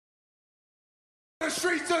The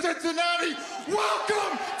streets of Cincinnati,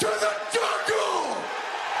 welcome to the jungle!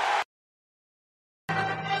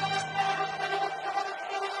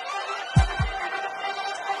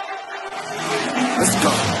 Let's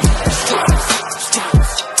go. Stripes,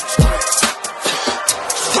 stripes, stripes,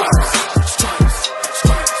 stripes, stripes, stripes,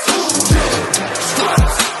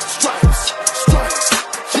 stripes, stripes, stripes,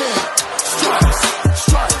 yeah, stripes,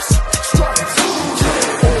 stripes, stripes,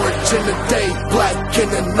 orange in the day, black in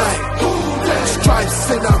the night.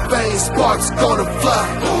 Stripes in our veins, sparks gonna fly.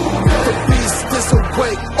 The beast is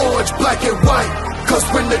awake, orange, black and white. Cause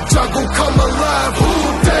when the jungle come alive,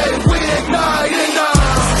 who day we ignite in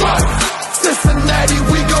stripes. Cincinnati,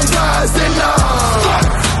 we gon' rise in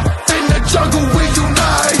in the jungle, we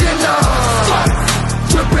unite in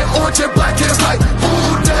dripping orange and black and white. Who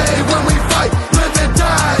day when we fight, live and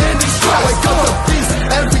die in these stripes. Wake up the beast,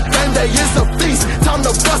 every day is a feast. Time to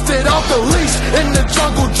bust it off the leash. In the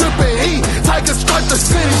jungle, dripping heat. Tigers strike the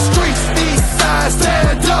city streets. East side,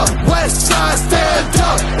 stand up. West side, stand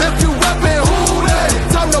up. If you reppin', who day?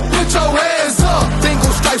 Time to put your hands up. Bingo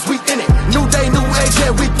stripes, we in it. New day, new age,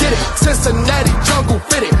 yeah, we get it. Cincinnati, jungle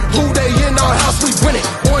fitted. Who day in our house, we win it.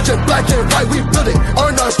 Orange and black and white, we build it.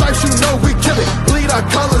 Earn our stripes, you know we kill it. Bleed our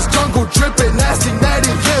colors, jungle dripping. Nasty, natty,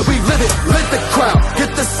 yeah, we live it. Lit the crowd,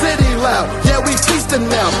 get the city loud. Yeah, we feasting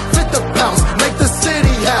now. Fit the bounce, make the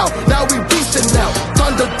city howl. Now we beastin' now.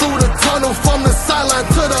 Thunder through the tunnel, from the sideline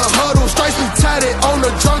to the huddle. Stripes we tatted on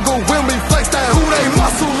the jungle when we flex that who they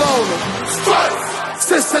muscle on them. Stripes,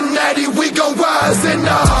 Cincinnati, we gon' rise in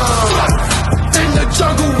in the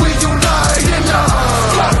jungle, we unite in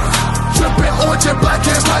dripping orange and black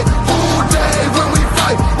and white. All day when we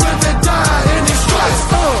fight, live and die in these stripes.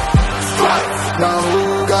 Stripes. Now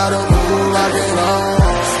who gotta move like it on?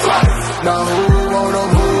 Stripes. Now who wanna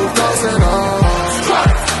move dancing on?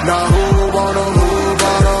 Stripes. Now who wanna move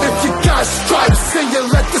on? If you got stripes and you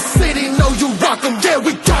let the city know you rock 'em, yeah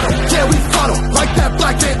we got 'em, yeah we fought 'em. Like that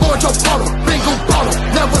black and orange upon 'em, bingo bottle,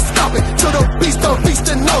 never stop it till the beast of beast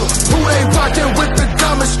and know who they rockin' with the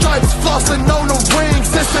diamond stripes, flossing on the ring.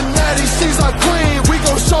 Cincinnati, she's our queen, we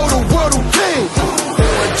gon' show the world who king.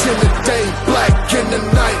 Orange in the day, black in the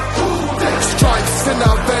night. Stripes in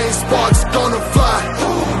our veins, sparks gonna fly.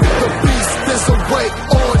 The beast is awake,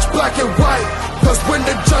 orange, black and white. Cause when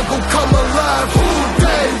the jungle come alive, who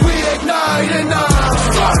day we ignite in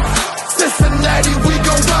Cincinnati, we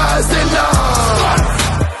gon' rise in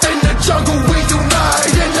the jungle, we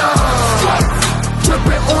unite in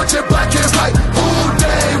dripping orange and black and white. Who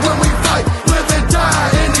day when we fight, live and die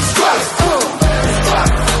in these stripes.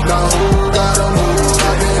 Now who gotta move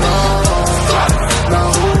like it on? Now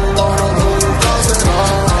who wanna move dancing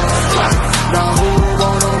on? Now who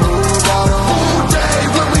wanna move on? Who day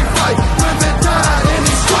when we fight, live and die in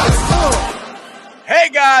these stripes. Hey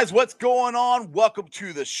guys, what's going on? Welcome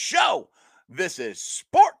to the show. This is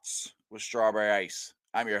Sports with Strawberry Ice.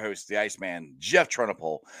 I'm your host, the Iceman, Jeff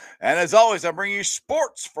Trunapole. And as always, I'm bringing you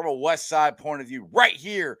sports from a West Side point of view right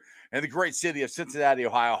here in the great city of Cincinnati,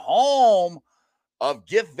 Ohio, home of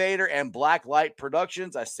Gift Vader and Blacklight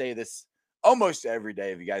Productions. I say this almost every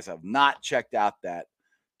day. If you guys have not checked out that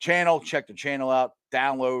channel, check the channel out,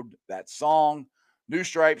 download that song, New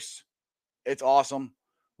Stripes. It's awesome.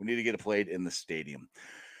 We need to get it played in the stadium.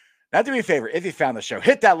 Now, do me a favor, if you found the show,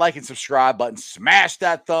 hit that like and subscribe button, smash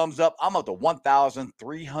that thumbs up. I'm up to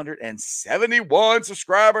 1,371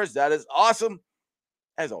 subscribers. That is awesome.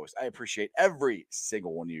 As always, I appreciate every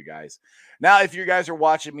single one of you guys. Now, if you guys are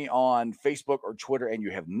watching me on Facebook or Twitter and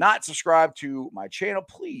you have not subscribed to my channel,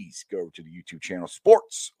 please go to the YouTube channel,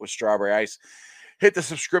 Sports with Strawberry Ice. Hit the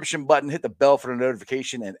subscription button, hit the bell for the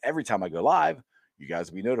notification, and every time I go live, you guys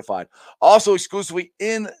will be notified. Also, exclusively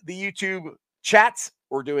in the YouTube chats,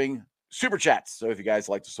 we're doing super chats. So if you guys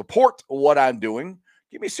like to support what I'm doing,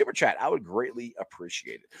 give me a super chat. I would greatly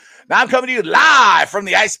appreciate it. Now I'm coming to you live from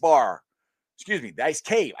the Ice Bar. Excuse me, the Ice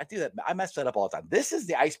Cave. I do that. I mess that up all the time. This is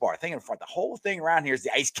the Ice Bar. Thing in front. The whole thing around here is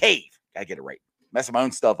the Ice Cave. Gotta get it right. Messing my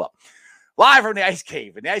own stuff up. Live from the Ice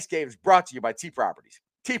Cave. And the Ice Cave is brought to you by T Properties.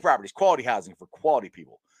 T Properties, quality housing for quality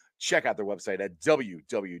people. Check out their website at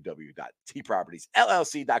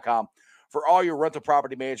www.tpropertiesllc.com for all your rental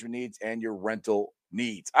property management needs and your rental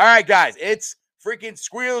needs. All right, guys, it's freaking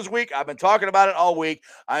Squealers Week. I've been talking about it all week.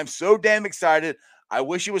 I'm so damn excited. I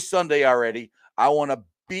wish it was Sunday already. I want to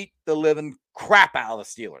beat the living crap out of the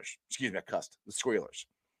Steelers. Excuse me, I cussed. The Squealers.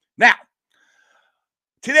 Now,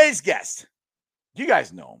 today's guest, you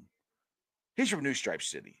guys know him. He's from New Stripe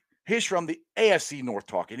City. He's from the AFC North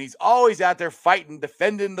Talk, and he's always out there fighting,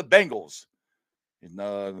 defending the Bengals. He's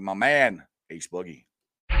my man, Ace Boogie.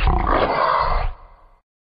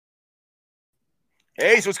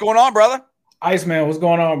 Ace, what's going on, brother? Iceman, what's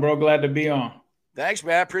going on, bro? Glad to be on. Thanks,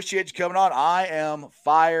 man. Appreciate you coming on. I am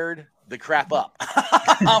fired the crap up.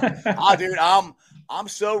 Dude, I'm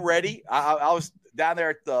so ready. I was down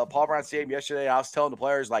there at the Paul Brown Stadium yesterday. I was telling the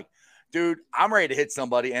players, like, dude, I'm ready to hit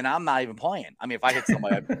somebody, and I'm not even playing. I mean, if I hit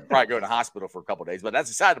somebody, I'd probably go to the hospital for a couple of days, but that's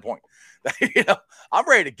beside the point. I'm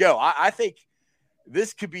ready to go. I think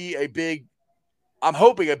this could be I'm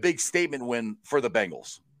hoping a big statement win for the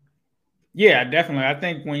Bengals. Yeah, definitely. I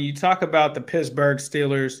think when you talk about the Pittsburgh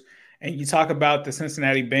Steelers and you talk about the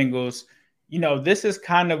Cincinnati Bengals, this has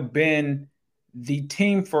kind of been the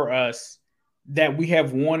team for us that we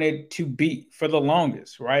have wanted to beat for the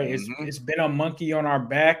longest, right? Mm-hmm. It's been a monkey on our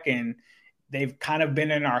back, and they've kind of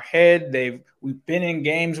been in our head. We've been in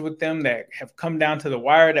games with them that have come down to the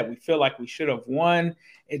wire that we feel like we should have won.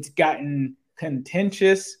 It's gotten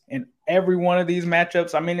contentious in every one of these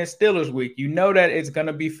matchups. I mean, it's Steelers week. You know that it's going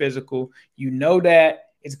to be physical. You know that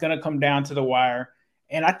it's going to come down to the wire.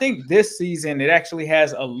 And I think this season, it actually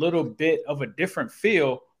has a little bit of a different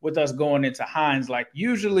feel with us going into Heinz. Like,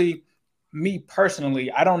 usually, me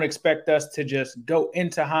personally, I don't expect us to just go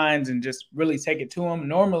into Heinz and just really take it to them.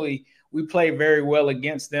 Normally, we play very well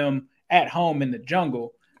against them at home in the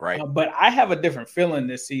jungle. Right. But I have a different feeling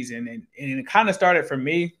this season. And it kind of started for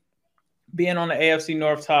me being on the AFC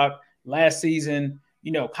North talk last season,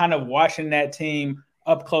 kind of watching that team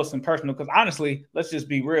up close and personal. Because honestly, let's just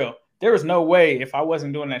be real. There was no way if I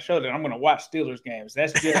wasn't doing that show that I'm going to watch Steelers games.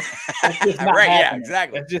 That's just not right, happening. Yeah,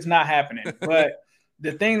 exactly. That's just not happening. But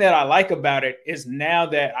the thing that I like about it is now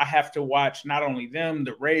that I have to watch not only them,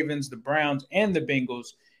 the Ravens, the Browns, and the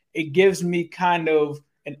Bengals, it gives me kind of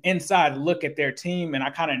an inside look at their team, and I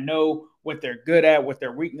kind of know what they're good at, what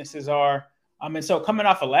their weaknesses are. And so coming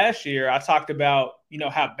off of last year, I talked about,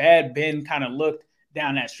 how bad Ben kind of looked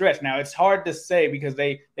down that stretch. Now, it's hard to say because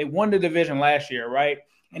they won the division last year, right?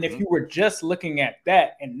 And if you were just looking at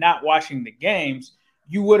that and not watching the games,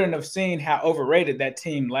 you wouldn't have seen how overrated that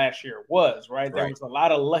team last year was, right? There was a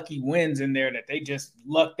lot of lucky wins in there that they just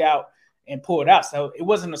lucked out and pulled out. So it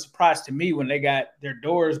wasn't a surprise to me when they got their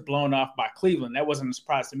doors blown off by Cleveland. That wasn't a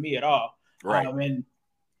surprise to me at all. Right. And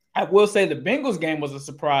I will say the Bengals game was a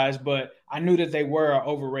surprise, but I knew that they were an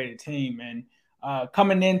overrated team. And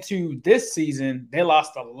coming into this season, they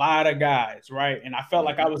lost a lot of guys, right? And I felt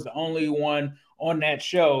like I was the only one on that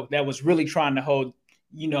show that was really trying to hold,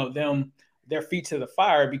 their feet to the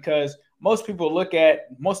fire, because most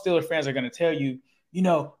Steelers fans are going to tell you,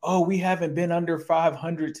 we haven't been under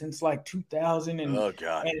 500 since like 2000. And,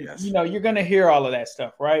 yes. You're going to hear all of that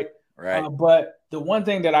stuff, right? Right. But the one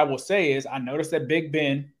thing that I will say is I noticed that Big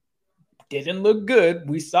Ben didn't look good.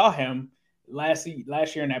 We saw him last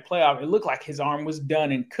year in that playoff. It looked like his arm was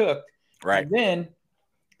done and cooked. Right. And then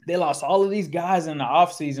they lost all of these guys in the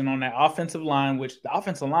offseason on that offensive line, which the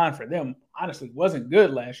offensive line for them honestly wasn't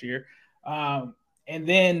good last year. And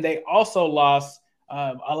then they also lost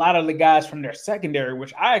a lot of the guys from their secondary,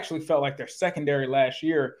 which I actually felt like their secondary last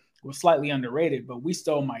year was slightly underrated, but we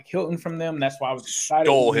stole Mike Hilton from them. That's why I was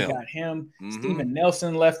excited when we got him. Mm-hmm. Steven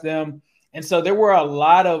Nelson left them. And so there were a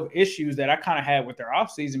lot of issues that I kind of had with their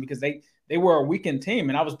offseason because they were a weakened team,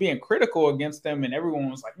 and I was being critical against them, and everyone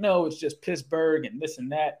was like, no, it's just Pittsburgh and this and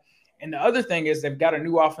that. And the other thing is they've got a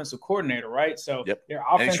new offensive coordinator, right? So their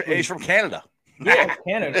offense he's from Canada. Yeah,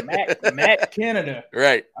 Canada, Matt Canada.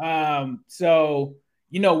 Right. So,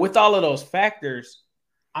 with all of those factors,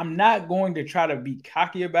 I'm not going to try to be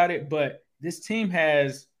cocky about it, but this team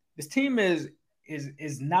is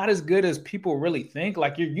not as good as people really think.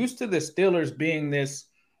 Like, you're used to the Steelers being this,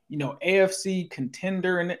 AFC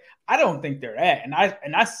contender, and I don't think they're that. And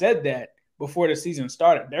I said that before the season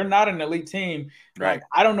started. They're not an elite team. Right. Like,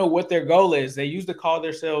 I don't know what their goal is. They used to call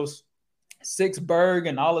themselves Sixburg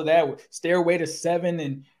and all of that, Stairway to Seven,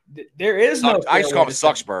 and there is no. I used to call them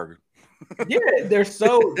Sucksburg. Yeah, they're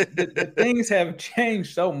the things have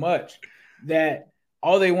changed so much that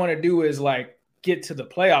all they want to do is like get to the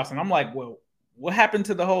playoffs. And I'm like, well, what happened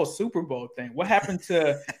to the whole Super Bowl thing? What happened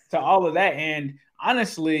to all of that? And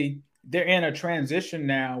honestly, they're in a transition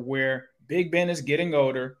now where Big Ben is getting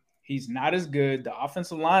older. He's not as good. The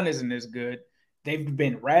offensive line isn't as good. They've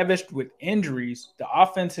been ravished with injuries. The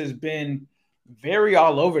offense has been very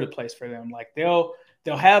all over the place for them. Like they'll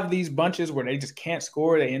have these bunches where they just can't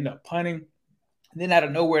score. They end up punting. And then out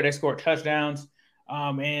of nowhere, they score touchdowns.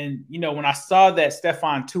 And, when I saw that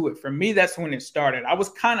Stephon Tuitt, for me, that's when it started. I'm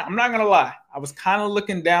not going to lie, I was kind of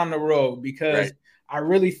looking down the road because I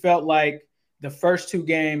really felt like the first two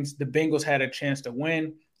games, the Bengals had a chance to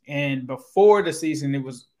win. And before the season,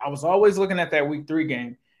 I was always looking at that week 3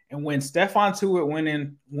 game. And when Stephon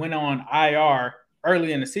Tuitt went on IR,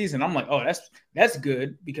 early in the season. I'm like, oh, that's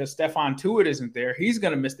good because Stephon Tuitt isn't there. He's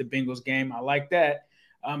going to miss the Bengals game. I like that.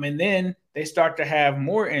 And then they start to have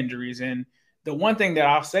more injuries. And the one thing that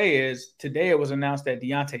I'll say is today it was announced that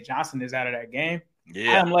Deontay Johnson is out of that game.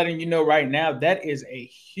 Yeah. I'm letting you know right now that is a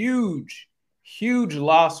huge, huge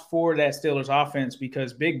loss for that Steelers offense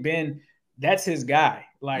because Big Ben, that's his guy.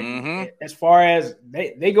 Like as far as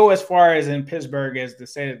they go as far as in Pittsburgh as to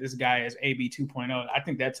say that this guy is AB 2.0, I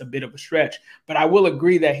think that's a bit of a stretch. But I will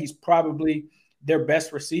agree that he's probably their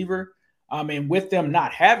best receiver. And with them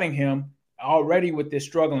not having him already with this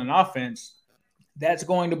struggling offense, that's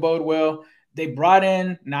going to bode well. They brought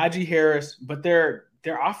in Najee Harris, but their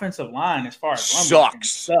offensive line, as far as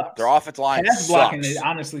sucks. Their offensive line pass blocking sucks. It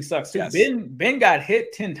honestly sucks too. Yes. Ben got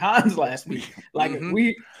hit 10 times last week. Like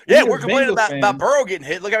we're complaining about Burrow getting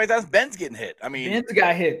hit. Look how many times Ben's getting hit. I mean, Ben's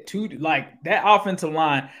got hit too. Like that offensive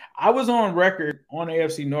line. I was on record on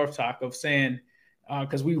AFC North Talk of saying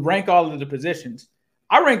because we rank all of the positions.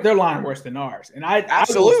 I rank their line worse than ours, and I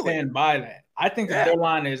will stand by that. I think that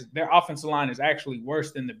their offensive line is actually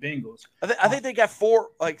worse than the Bengals. I think they got four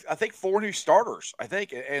new starters. I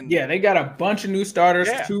think, and they got a bunch of new starters,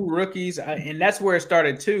 2 rookies, and that's where it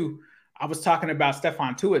started too. I was talking about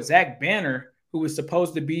Stephon Tuitt, Zach Banner, who was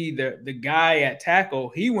supposed to be the guy at tackle.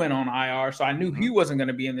 He went on IR, so I knew he wasn't going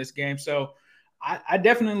to be in this game. So I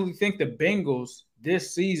definitely think the Bengals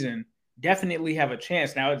this season definitely have a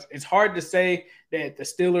chance. Now it's hard to say that the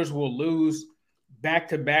Steelers will lose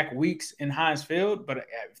back-to-back weeks in Heinz Field, but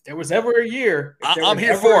if there was ever a year, I'm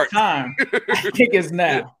here for it. Time, I think it's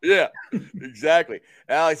now. Yeah, exactly.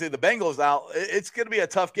 Now I say the Bengals now. It's going to be a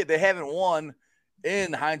tough get. They haven't won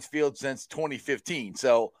in Heinz Field since 2015,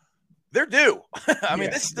 so they're due. I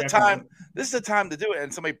mean, this is the time. This is the time to do it.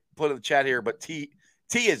 And somebody put in the chat here, but T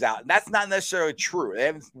is out. And that's not necessarily true. They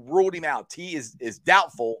haven't ruled him out. T is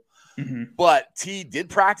doubtful. But T did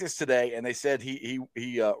practice today, and they said he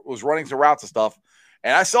was running some routes and stuff.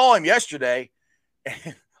 And I saw him yesterday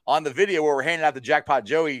on the video where we're handing out the Jackpot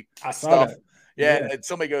Joey stuff. Yeah, and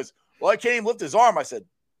somebody goes, "Well, I can't even lift his arm." I said,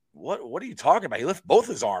 "What are you talking about? He lifted both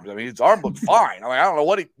his arms. I mean, his arm looked fine. I don't know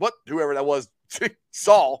what whoever that was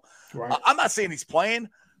saw. Right. I'm not saying he's playing,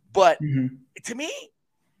 but to me,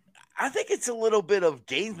 I think it's a little bit of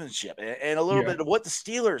gamesmanship and a little bit of what the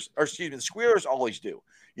Squealers always do.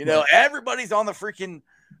 You know, everybody's on the freaking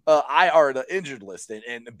IR, the injured list,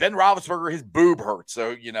 and Ben Roethlisberger, his boob hurts.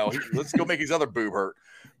 So, you know, let's go make his other boob hurt.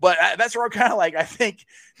 But that's where I'm kind of like, I think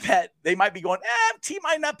that they might be going, T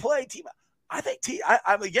might not play. I think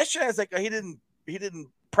I mean, yesterday I was like, he didn't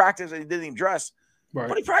practice and he didn't even dress,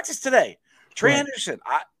 but he practiced today. Trey Henderson,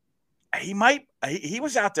 he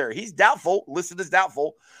was out there. He's doubtful, listed as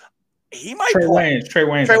doubtful. He might play. Trey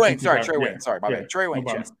Wayne. Sorry, Trey Wayne. Sorry, my bad. Trey Wayne.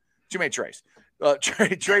 No too many Trays.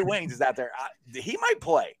 Trey Waynes is out there. He might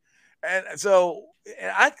play. And so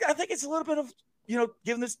I think it's a little bit of, you know,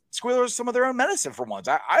 giving the Squealers some of their own medicine for once.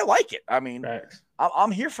 I like it. I mean,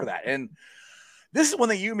 I'm here for that. And this is one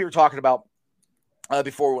thing you and me were talking about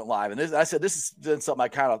before we went live. And I said this has been something I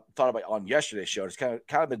kind of thought about on yesterday's show. It's kind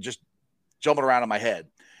of been just jumping around in my head.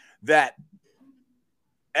 That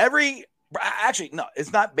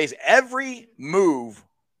it's not basic. Every move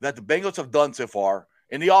that the Bengals have done so far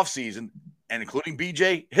in the offseason, and including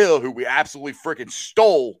BJ Hill, who we absolutely freaking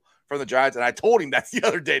stole from the Giants, and I told him that the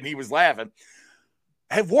other day, and he was laughing,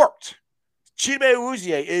 have worked. Chidobe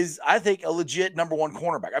Awuzie is, I think, a legit number one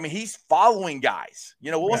cornerback. I mean, he's following guys.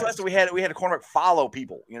 You know, what was the last time we had a cornerback follow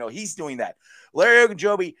people? You know, he's doing that. Larry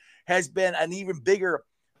Ogunjobi has been an even bigger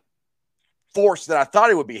force than I thought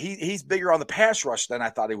he would be. He's bigger on the pass rush than I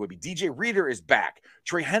thought he would be. DJ Reader is back.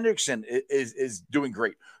 Trey Hendrickson is doing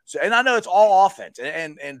great. So, and I know it's all offense.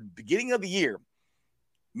 And beginning of the year,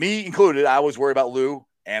 me included, I was worried about Lou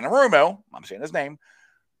Anarumo, I'm saying his name,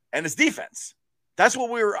 and his defense. That's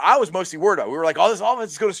what I was mostly worried about. We were like, oh, this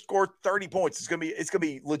offense is going to score 30 points. It's going to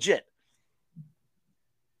be legit.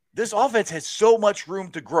 This offense has so much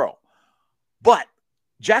room to grow. But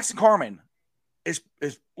Jackson Carman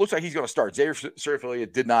looks like he's going to start. Xavier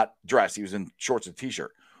Serafili did not dress. He was in shorts and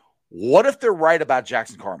t-shirt. What if they're right about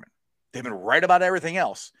Jackson Carman? They've been right about everything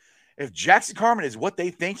else. If Jackson Carman is what they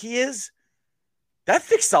think he is, that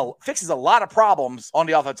fixes a lot of problems on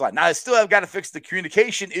the offensive line. Now, they still have got to fix the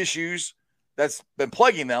communication issues that's been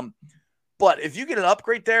plaguing them. But if you get an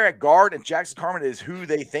upgrade there at guard and Jackson Carman is who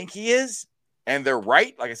they think he is, and they're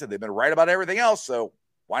right, like I said, they've been right about everything else, so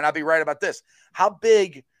why not be right about this? How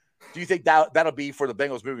big do you think that'll be for the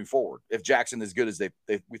Bengals moving forward if Jackson is as good as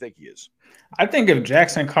we think he is? I think if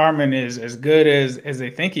Jackson Carman is as good as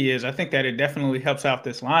they think he is, I think that it definitely helps out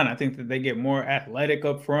this line. I think that they get more athletic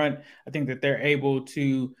up front. I think that they're able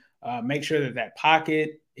to make sure that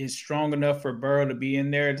pocket is strong enough for Burrow to be in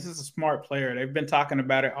there. This is a smart player. They've been talking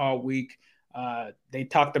about it all week. They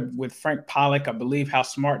talked with Frank Pollock, I believe, how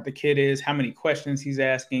smart the kid is, how many questions he's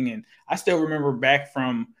asking. And I still remember back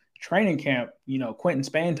from training camp, Quentin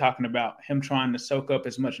Spain talking about him trying to soak up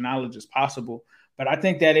as much knowledge as possible. But I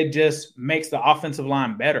think that it just makes the offensive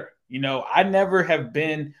line better. I never have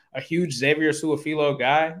been a huge Xavier Su'a-Filo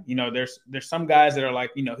guy. There's some guys that are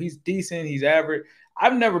like, he's decent, he's average.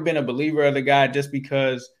 I've never been a believer of the guy just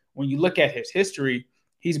because when you look at his history,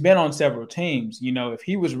 he's been on several teams. If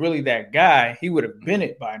he was really that guy, he would have been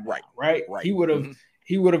it by now, right? He would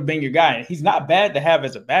have been your guy. And he's not bad to have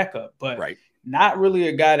as a backup, but not really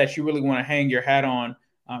a guy that you really want to hang your hat on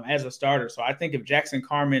as a starter. So I think if Jackson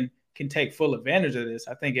Carman can take full advantage of this,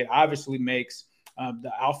 I think it obviously makes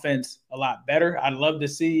the offense a lot better. I'd love to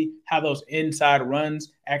see how those inside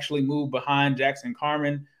runs actually move behind Jackson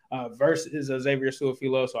Carman versus Xavier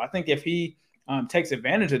Su'a-Filo. So I think if he takes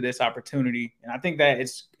advantage of this opportunity, and I think that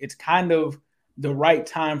it's kind of the right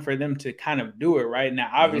time for them to kind of do it right now.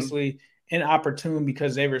 Obviously, inopportune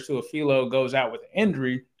because Xavier Su'a-Filo goes out with an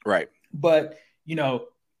injury. Right. But,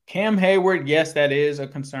 Cam Hayward, yes, that is a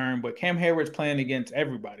concern, but Cam Hayward's playing against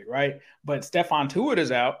everybody, right? But Stephon Tuitt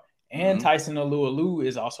is out, and Tyson Alualu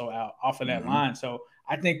is also out off of that line. So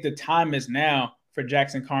I think the time is now for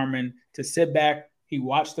Jackson Carman to sit back. He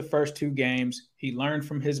watched the first 2 games. He learned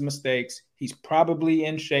from his mistakes. He's probably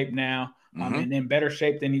in shape now, and in better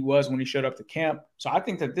shape than he was when he showed up to camp. So I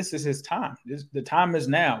think that this is his time. The time is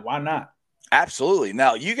now. Why not? Absolutely.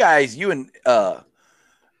 Now, you and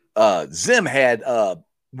Zim had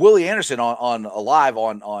Willie Anderson on live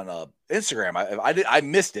on Instagram. I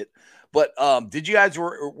missed it, but did you guys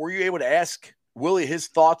were you able to ask Willie his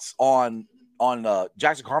thoughts on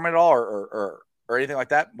Jackson Carman at all, or anything like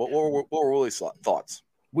that? What were Willie's thoughts?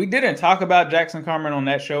 We didn't talk about Jackson Carman on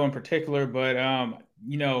that show in particular, but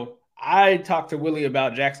I talked to Willie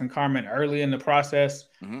about Jackson Carman early in the process,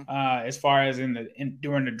 as far as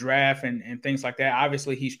during the draft and things like that.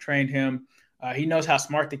 Obviously, he's trained him. He knows how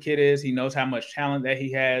smart the kid is. He knows how much talent that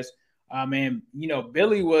he has. And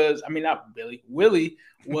Willie was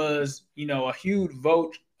a huge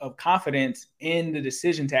vote of confidence in the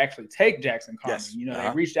decision to actually take Jackson Carman. Yes.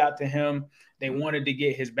 They reached out to him. They wanted to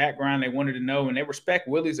get his background. They wanted to know, and they respect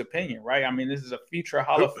Willie's opinion, right? I mean, this is a future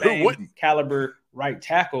Hall of Fame caliber right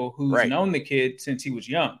tackle who's known the kid since he was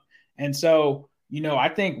young. And so, I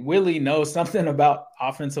think Willie knows something about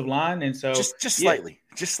offensive line. And so just slightly.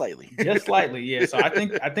 Yeah. So I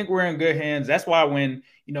think we're in good hands. That's why when,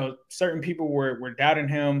 certain people were doubting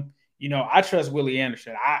him, I trust Willie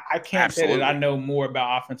Anderson. I can't say that I know more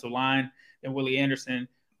about offensive line than Willie Anderson.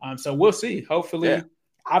 So we'll see. Hopefully,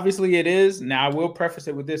 obviously it is. Now I will preface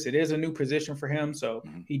it with this. It is a new position for him. So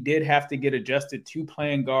he did have to get adjusted to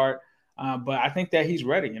playing guard. But I think that he's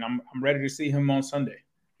ready, and I'm ready to see him on Sunday.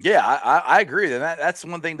 Yeah, I agree. And that's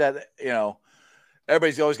one thing that,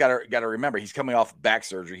 everybody's always got to remember. He's coming off back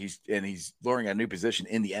surgery. He's learning a new position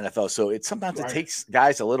in the NFL. So it takes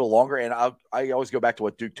guys a little longer. And I always go back to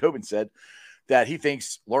what Duke Tobin said, that he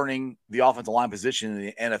thinks learning the offensive line position in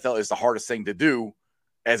the NFL is the hardest thing to do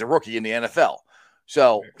as a rookie in the NFL.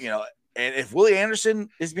 So, and if Willie Anderson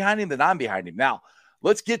is behind him, then I'm behind him. Now,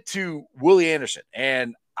 let's get to Willie Anderson.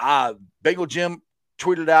 And Bengal Jim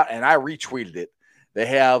tweeted out, and I retweeted it. They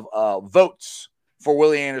have votes for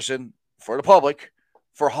Willie Anderson for the public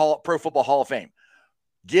for Pro Football Hall of Fame.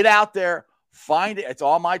 Get out there, find it. It's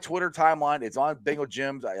on my Twitter timeline. It's on Bengal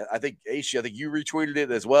Jim's. I think Aishi, I think you retweeted it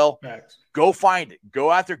as well. Thanks. Go find it.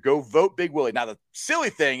 Go out there. Go vote Big Willie. Now, the silly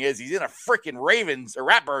thing is he's in a freaking Ravens or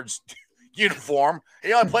Ratbirds uniform.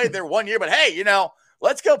 He only played there 1 year, but hey,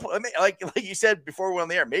 let's go. Like you said before we went on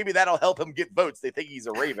the air, maybe that'll help him get votes. They think he's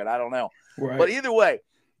a Raven. I don't know. Right. But either way,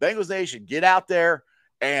 Bengals Nation, get out there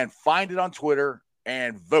and find it on Twitter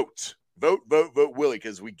and vote. Vote Willie,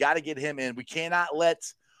 because we got to get him in. We cannot let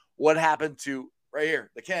what happened to right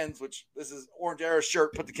here, the Kens, which this is Orange Arrow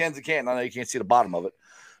shirt. Put the Kens in Canton. I know you can't see the bottom of it.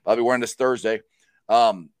 I'll be wearing this Thursday.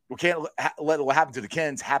 We can't let what happened to the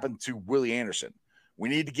Kens happen to Willie Anderson. We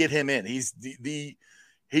need to get him in. He's the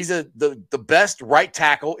best right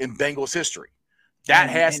tackle in Bengals history.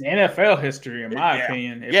 That has in NFL history, in my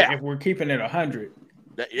opinion. If we're keeping it 100.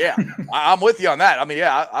 Yeah, I'm with you on that. I mean,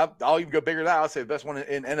 I'll even go bigger than that. I'll say the best one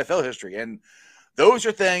in NFL history. And those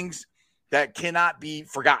are things that cannot be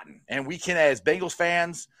forgotten. And we can, as Bengals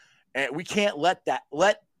fans, and we can't let that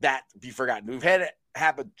be forgotten. We've had it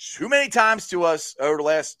happen too many times to us over the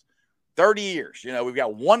last 30 years. We've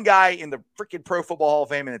got one guy in the freaking Pro Football Hall of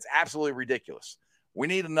Fame, and it's absolutely ridiculous. We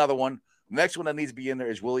need another one. The next one that needs to be in there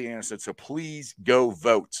is Willie Anderson. So please go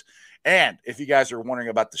vote. And if you guys are wondering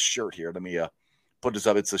about the shirt here, let me put this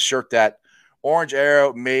up. It's a shirt that Orange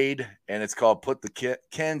Arrow made, and it's called Put the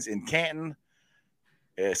Kens in Canton.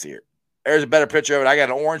 Let's see here. There's a better picture of it. I got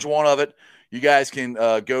an orange one of it. You guys can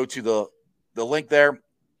go to the link there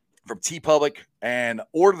from TeePublic and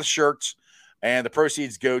order the shirts, and the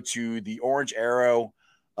proceeds go to the Orange Arrow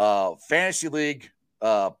Fantasy League,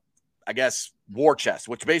 I guess, war chest,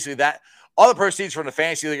 which basically that all the proceeds from the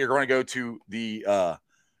Fantasy League are going to go to the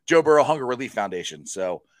Joe Burrow Hunger Relief Foundation.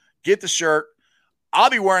 So get the shirt. I'll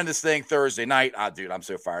be wearing this thing Thursday night. Dude, I'm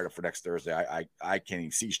so fired up for next Thursday. I can't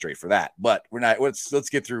even see straight for that. But we're not. Let's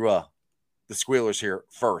get through the squealers here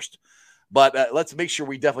first. But let's make sure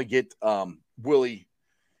we definitely get Willie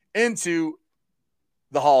into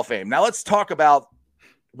the Hall of Fame. Now let's talk about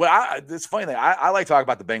this funny thing. I like talking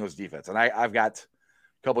about the Bengals defense, and I've got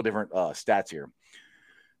a couple different stats here.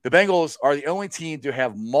 The Bengals are the only team to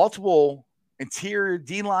have multiple interior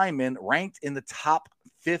D linemen ranked in the top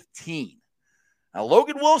 15. Now,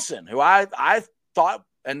 Logan Wilson, who I thought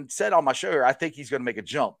and said on my show here, I think he's going to make a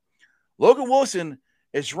jump. Logan Wilson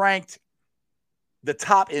is ranked the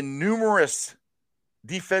top in numerous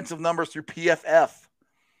defensive numbers through PFF.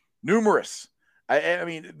 Numerous. I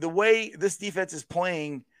mean, the way this defense is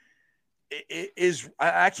playing is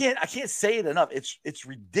I can't say it enough. It's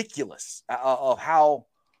ridiculous of how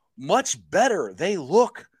much better they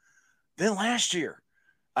look than last year.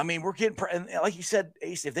 I mean, we're getting, and like you said,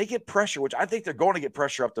 Ace, if they get pressure, which I think they're going to get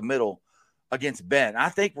pressure up the middle against Ben, I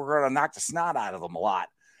think we're going to knock the snot out of them a lot.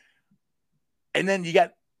 And then you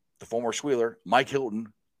got the former Squealer, Mike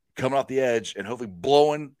Hilton, coming off the edge and hopefully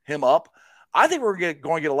blowing him up. I think we're going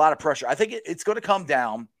to get a lot of pressure. I think it's going to come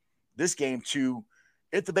down this game to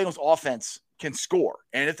if the Bengals offense can score.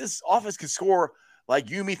 And if this offense can score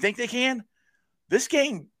like you and me think they can, this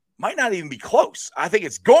game might not even be close. I think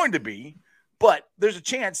it's going to be, but there's a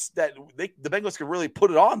chance that the Bengals could really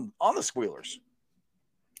put it on the Squealers.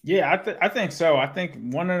 Yeah, I think so. I think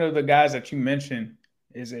one of the guys that you mentioned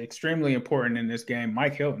is extremely important in this game,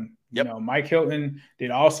 Mike Hilton. Yep. You know, Mike Hilton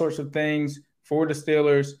did all sorts of things for the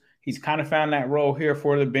Steelers. He's kind of found that role here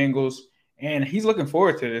for the Bengals, and he's looking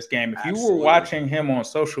forward to this game. If Absolutely. You were watching him on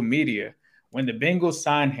social media when the Bengals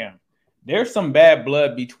signed him, there's some bad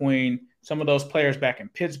blood between some of those players back in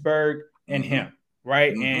Pittsburgh and him,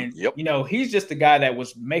 right? And, you know, he's just the guy that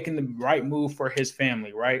was making the right move for his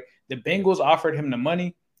family, right? The Bengals offered him the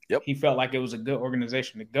money. He felt like it was a good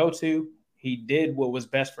organization to go to. He did what was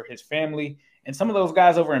best for his family. And some of those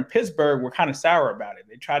guys over in Pittsburgh were kind of sour about it.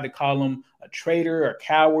 They tried to call him a traitor, a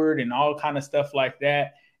coward, and all kind of stuff like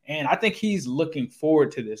that. And I think he's looking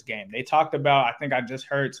forward to this game. They talked about, I think I just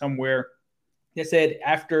heard somewhere, they said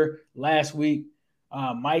after last week,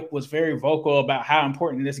 Mike was very vocal about how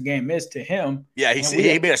important this game is to him. Yeah,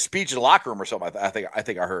 he made a speech in the locker room or something. I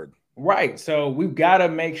think I heard. Right. So we've got to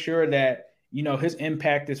make sure that, you know, his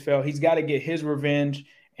impact is felt. He's got to get his revenge.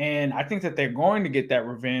 And I think that they're going to get that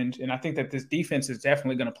revenge. And I think that this defense is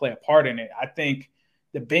definitely going to play a part in it. I think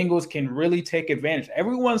the Bengals can really take advantage.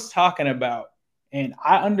 Everyone's talking about, and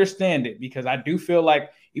I understand it because I do feel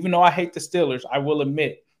like, even though I hate the Steelers, I will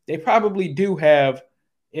admit they probably do have,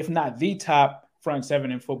 if not the top front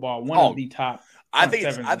seven in football, one of the top. I think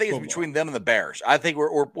it's between them and the Bears. I think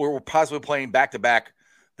we're possibly playing back to back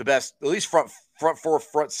the best, at least front four,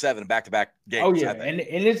 front seven back to back games. Oh yeah, and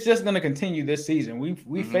it's just going to continue this season.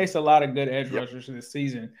 We faced a lot of good edge rushers this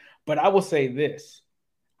season, but I will say this: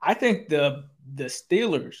 I think the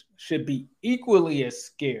Steelers should be equally as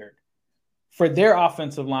scared for their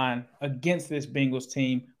offensive line against this Bengals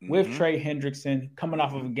team with Trey Hendrickson coming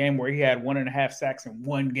off of a game where he had 1.5 sacks in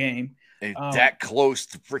one game. And that close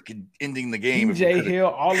to freaking ending the game. DJ Hill,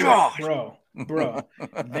 all of that, bro.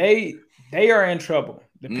 They are in trouble.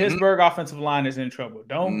 The Pittsburgh offensive line is in trouble.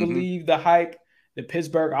 Don't believe the hype. The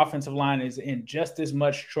Pittsburgh offensive line is in just as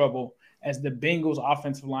much trouble as the Bengals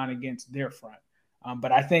offensive line against their front.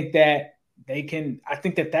 But I think that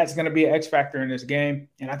that's going to be an X factor in this game.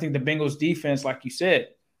 And I think the Bengals defense, like you said,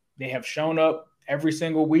 they have shown up every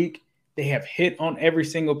single week. They have hit on every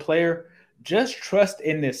single player. Just trust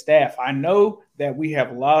in this staff. I know that we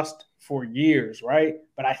have lost for years, right?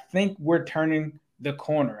 But I think we're turning the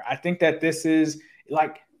corner. I think that this is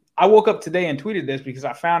like, I woke up today and tweeted this because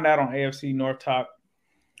I found out on AFC North Talk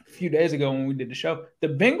a few days ago when we did the show, the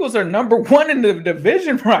Bengals are number one in the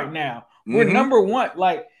division right now. We're number one.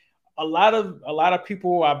 Like a lot of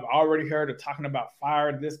people I've already heard are talking about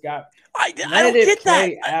fire this guy. I don't get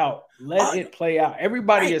that. Let it play out.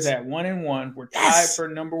 Everybody is at 1-1. We're tied for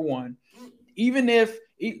number one. even if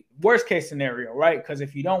worst case scenario, right? Because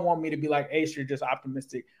if you don't want me to be like, Ace, you're just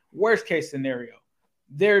optimistic. Worst case scenario,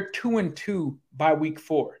 they're 2-2 by week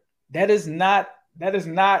 4. That is not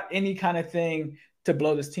any kind of thing to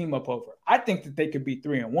blow this team up over. I think that they could be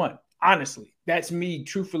 3-1. Honestly, that's me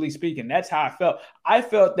truthfully speaking. That's how I felt. I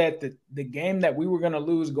felt that the game that we were going to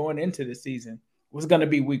lose going into the season was going to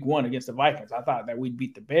be week 1 against the Vikings. I thought that we'd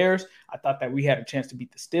beat the Bears. I thought that we had a chance to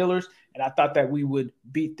beat the Steelers. And I thought that we would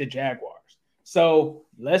beat the Jaguars. So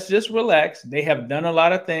let's just relax. They have done a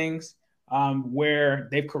lot of things where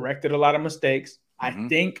they've corrected a lot of mistakes. I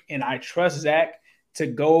think and I trust Zach to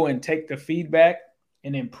go and take the feedback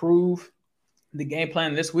and improve the game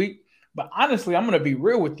plan this week. But honestly, I'm going to be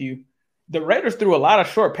real with you. The Raiders threw a lot of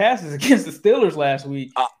short passes against the Steelers last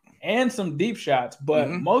week and some deep shots, but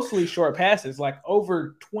mostly short passes, like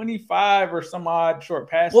over 25 or some odd short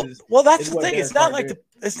passes. Well, that's the thing. It's not like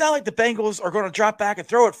the Bengals are going to drop back and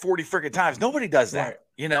throw it 40 freaking times. Nobody does that. Right.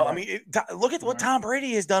 You know, I mean, look at what Tom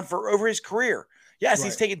Brady has done for over his career. Yes,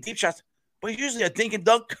 he's taking deep shots, but he's usually a dink and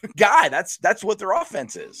dunk guy. That's what their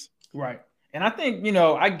offense is. Right. And I think, you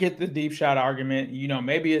know, I get the deep shot argument. You know,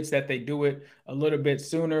 maybe it's that they do it a little bit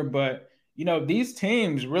sooner, but, you know, these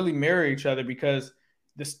teams really mirror each other because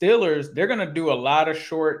the Steelers, they're going to do a lot of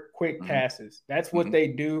short, quick passes. That's what they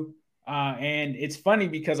do. And it's funny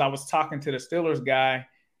because I was talking to the Steelers guy,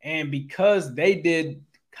 and because they did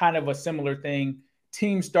kind of a similar thing,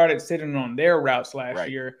 teams started sitting on their routes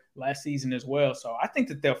last season as well. So I think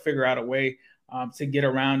that they'll figure out a way to get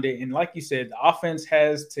around it. And like you said, the offense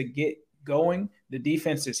has to get going. The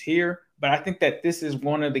defense is here. But I think that this is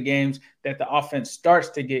one of the games that the offense starts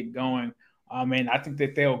to get going. And I think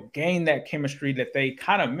that they'll gain that chemistry that they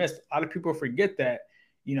kind of missed. A lot of people forget that,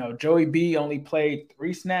 you know, Joey B only played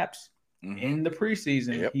 3 snaps in the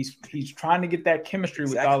preseason. Yep. He's trying to get that chemistry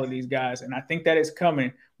with all of these guys. And I think that is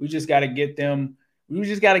coming. We just got to give them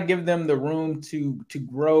the room to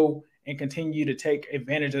grow and continue to take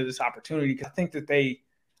advantage of this opportunity. Because I think that they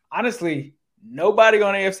honestly, nobody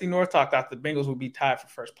on AFC North thought the Bengals would be tied for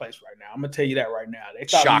first place right now. I'm going to tell you that right now. They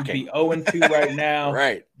thought we'd be 0-2 right now.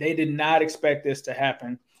 Right. They did not expect this to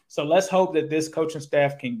happen. So let's hope that this coaching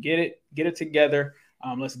staff can get it together.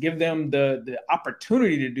 Let's give them the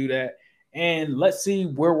opportunity to do that. And let's see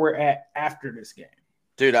where we're at after this game.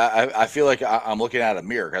 Dude, I feel like I'm looking at a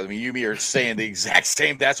mirror. I mean, you are saying the exact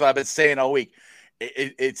same. That's what I've been saying all week.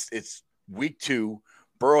 It's week 2.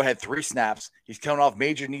 Burrow had 3 snaps. He's coming off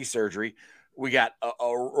major knee surgery. We got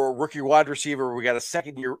a rookie wide receiver. We got a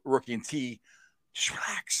second-year rookie in T. Just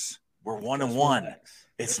relax. We're 1-1.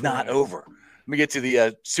 It's not over. Let me get to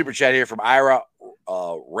the super chat here from Ira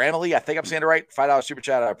Ramley. I think I'm saying it right. $5 super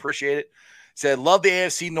chat. I appreciate it. Said, love the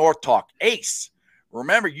AFC North talk. Ace,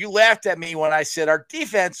 remember, you laughed at me when I said our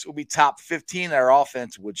defense would be top 15 and our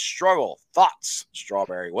offense would struggle. Thoughts,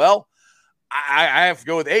 Strawberry? Well, I have to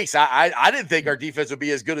go with Ace. I didn't think our defense would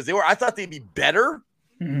be as good as they were. I thought they'd be better.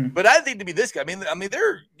 But I think to be this guy, I mean,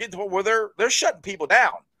 they're getting to the point where they're shutting people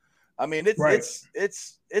down. I mean, it's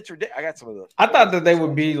ridiculous. I got some of those. I thought that they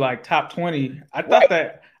would be like top 20. I thought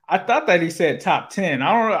that he said top 10.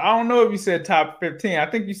 I don't know if you said top 15. I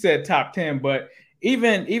think you said top 10. But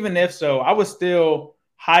even if so, I was still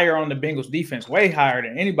higher on the Bengals defense, way higher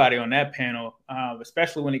than anybody on that panel,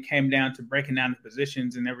 especially when it came down to breaking down the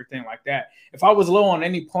positions and everything like that. If I was low on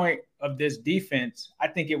any point of this defense, I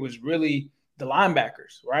think it was really the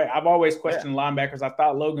linebackers, right? I've always questioned linebackers. I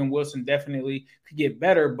thought Logan Wilson definitely could get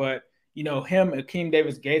better, but, you know, him, Akeem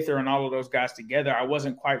Davis-Gaither, and all of those guys together, I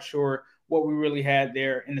wasn't quite sure what we really had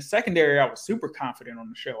there. In the secondary, I was super confident on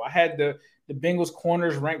the show. I had the Bengals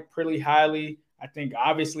corners ranked pretty highly. I think,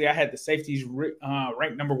 obviously, I had the safeties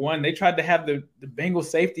ranked number 1. They tried to have the Bengals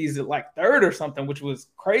safeties at like 3rd or something, which was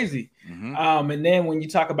crazy. And then when you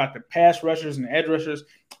talk about the pass rushers and edge rushers,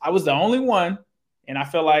 I was the only one, and I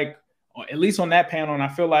feel like, at least on that panel, and I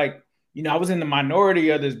feel like, you know, I was in the minority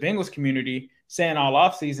of this Bengals community saying all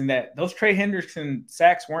offseason that those Trey Hendrickson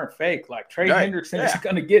sacks weren't fake. Like, Trey Hendrickson is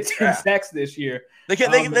going to get 10 sacks this year. They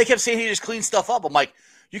kept saying he just cleaned stuff up. I'm like,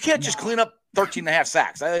 you can't just clean up 13 and a half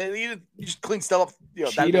sacks. You just clean stuff up. You know,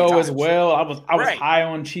 Cheeto as well. I was high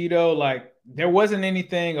on Cheeto. Like, there wasn't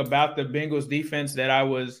anything about the Bengals defense that I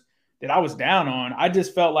was down on. I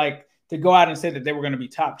just felt like to go out and say that they were going to be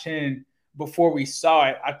top 10 before we saw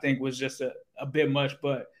it, I think was just a bit much.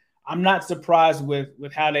 But I'm not surprised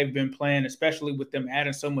with how they've been playing, especially with them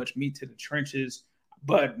adding so much meat to the trenches.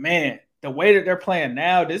 But, man, the way that they're playing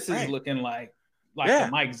now, this is looking like the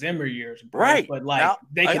Mike Zimmer years. Bro. Right. But, like, now,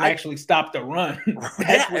 they can actually stop the run.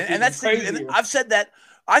 That's crazy. And I've said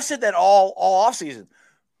that all offseason.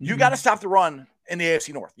 You got to stop the run in the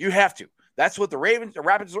AFC North. You have to. That's what the Ravens, the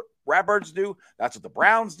Ratbirds do. That's what the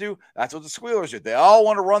Browns do. That's what the Squealers do. They all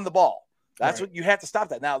want to run the ball. That's what you have to stop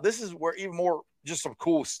that. Now, this is where even more, just some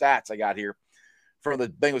cool stats I got here from the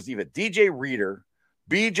Bengals defense. DJ Reader,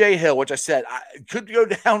 BJ Hill, which I said could go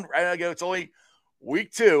down. I know it's only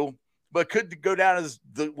week 2, but could go down as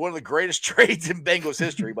one of the greatest trades in Bengals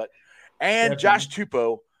history. And Josh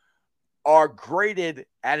Tupou are graded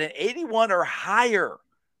at an 81 or higher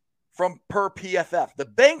from per PFF. The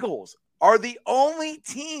Bengals are the only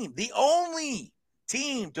team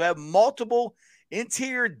to have multiple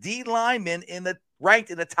interior D linemen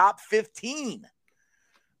ranked in the top 15.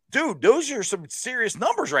 Dude, those are some serious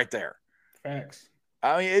numbers right there. Facts.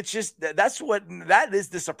 I mean, it's just that is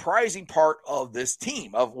the surprising part of this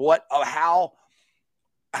team of how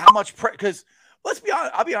much because let's be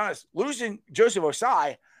honest. I'll be honest. Losing Joseph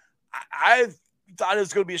Osai, I thought it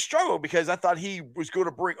was going to be a struggle because I thought he was going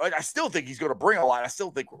to bring. I still think he's going to bring a lot. I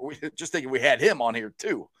still think we had him on here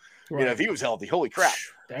too. Right. You know, if he was healthy, holy crap,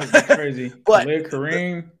 that would be crazy. But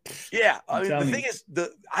Kareem, yeah, I mean, the thing is,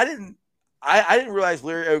 I didn't realize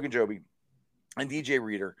Larry Ogunjobi and DJ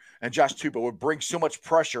Reader and Josh Tupou would bring so much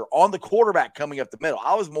pressure on the quarterback coming up the middle.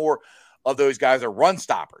 I was more of those guys are run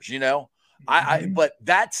stoppers, you know. But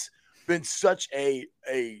that's been such a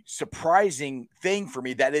surprising thing for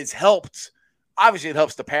me that has helped. Obviously, it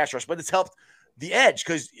helps the pass rush, but it's helped the edge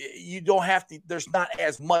because you don't have to. There's not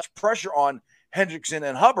as much pressure on Hendrickson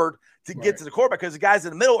and Hubbard to get to the quarterback because the guys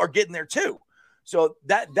in the middle are getting there too. So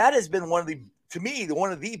that has been one of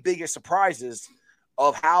the biggest surprises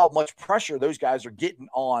of how much pressure those guys are getting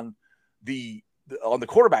on the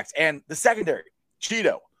quarterbacks and the secondary.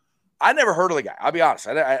 Cheeto, I never heard of the guy. I'll be honest.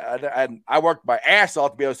 I worked my ass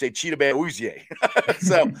off to be able to say Cheetah Uzie.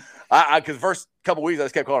 So because the first couple of weeks I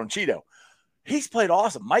just kept calling him Cheeto. He's played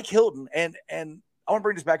awesome. Mike Hilton, and I want to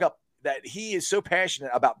bring this back up, that he is so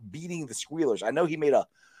passionate about beating the Squealers. I know he made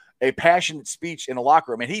a passionate speech in the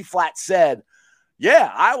locker room, and he flat said,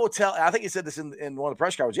 yeah, I will tell. I think he said this in one of the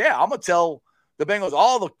press conferences. Yeah, I'm going to tell the Bengals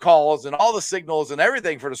all the calls and all the signals and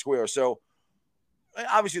everything for the Squealers. So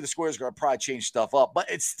obviously the Squealers are going to probably change stuff up, but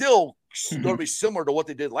it's still going to be similar to what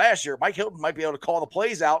they did last year. Mike Hilton might be able to call the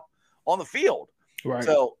plays out on the field. Right.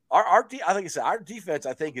 So I think it's our defense,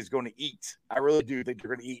 I think, is going to eat. I really do think they're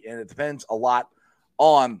going to eat, and it depends a lot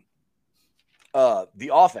on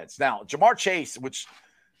the offense. Now, Jamar Chase, which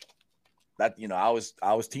that I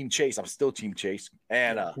was Team Chase. I'm still Team Chase,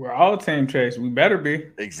 and we're all Team Chase. We better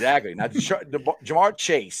be. Exactly. Now, Jamar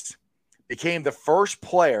Chase became the first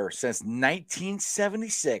player since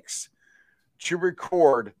 1976 to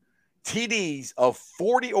record TDs of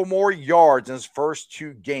 40 or more yards in his first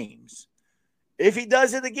 2 games. If he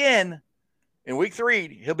does it again in week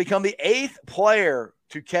 3, he'll become the 8th player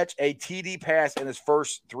to catch a TD pass in his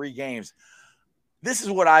first 3 games. This is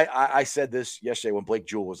what I said this yesterday when Blake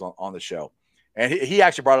Jewell was on the show. And he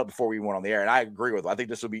actually brought it up before we went on the air, and I agree with him. I think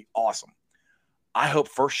this will be awesome. I hope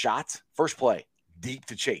first play, deep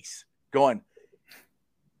to Chase. Going,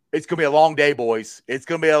 it's going to be a long day, boys. It's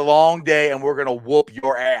going to be a long day, and we're going to whoop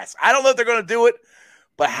your ass. I don't know if they're going to do it.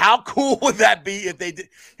 But how cool would that be if they did?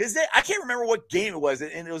 Because I can't remember what game it was,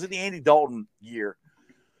 and it was in the Andy Dalton year,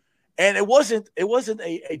 and it wasn't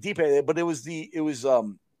a deep end, but it was the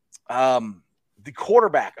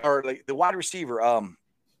quarterback or the wide receiver.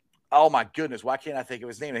 Oh my goodness, why can't I think of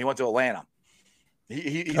his name? He went to Atlanta.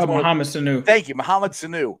 He's Mohamed Sanu. Thank you, Mohamed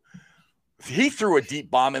Sanu. He threw a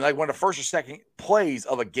deep bomb in like one of the first or second plays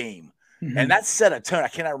of a game. Mm-hmm. And that set a tone. I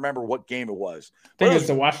cannot remember what game it was. I think it was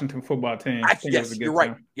the Washington football team. Yes, you're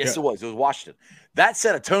right. Yes, it was. It was Washington. That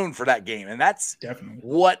set a tone for that game. And that's definitely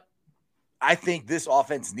what I think this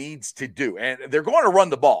offense needs to do. And they're going to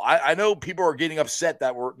run the ball. I know people are getting upset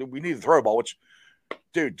that we need to throw the ball, which,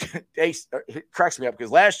 dude, it cracks me up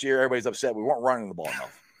because last year everybody's upset we weren't running the ball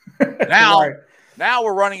enough. Now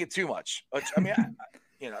we're running it too much. Which, I mean,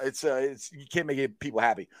 it's you can't make people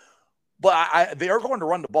happy. But they are going to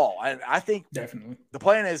run the ball. And I think definitely the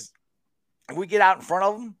plan is if we get out in front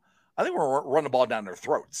of them, I think we're going to run the ball down their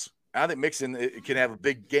throats. And I think Mixon can have a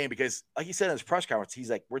big game because, like he said in his press conference,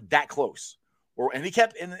 he's like, we're that close. And he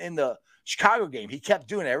kept in the Chicago game, he kept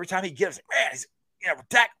doing it. Every time he gives it, man,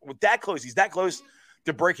 we're that close. He's that close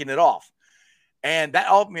to breaking it off. And that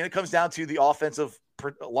all, it comes down to the offensive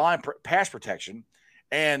line pass protection.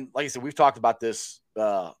 And like I said, we've talked about this,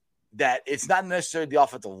 that it's not necessarily the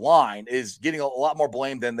offensive line is getting a lot more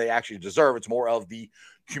blame than they actually deserve. It's more of the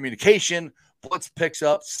communication, blitz picks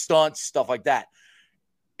up, stunts, stuff like that.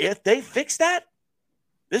 If they fix that,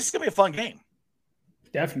 this is going to be a fun game.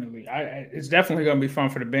 Definitely. It's definitely going to be fun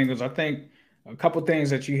for the Bengals. I think a couple things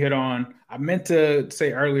that you hit on, I meant to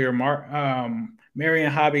say earlier,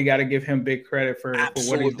 Marion Hobby, got to give him big credit for what he's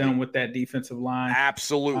Absolutely. done with that defensive line.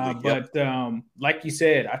 Absolutely. But like you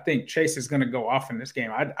said, I think Chase is going to go off in this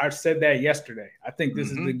game. I said that yesterday. I think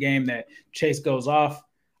this is the game that Chase goes off.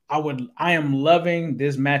 I am loving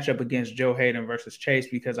this matchup against Joe Hayden versus Chase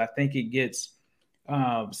because I think it gets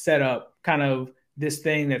set up kind of this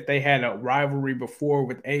thing that they had a rivalry before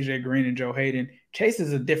with AJ Green and Joe Hayden. Chase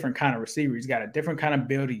is a different kind of receiver. He's got a different kind of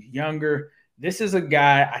build. He's younger. This is a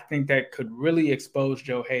guy I think that could really expose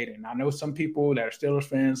Joe Hayden. I know some people that are Steelers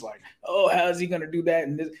fans like, oh, how is he going to do that?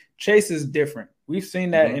 And Chase is different. We've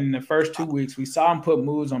seen that in the first 2 weeks. We saw him put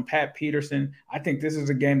moves on Pat Peterson. I think this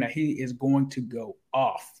is a game that he is going to go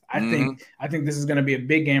off. I think this is going to be a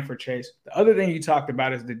big game for Chase. The other thing you talked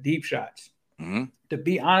about is the deep shots. To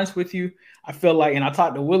be honest with you, I feel like, and I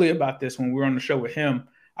talked to Willie about this when we were on the show with him,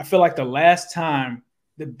 I feel like the last time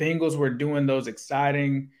the Bengals were doing those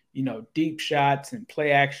exciting, deep shots and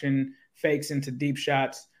play action fakes into deep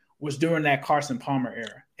shots was during that Carson Palmer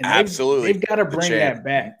era. And absolutely. They've got to bring that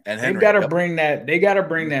back. And Henry, they've got to bring that. They got to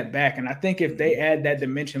bring that back. And I think if they add that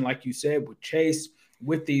dimension, like you said, with Chase,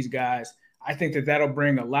 with these guys, I think that'll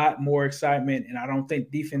bring a lot more excitement. And I don't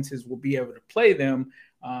think defenses will be able to play them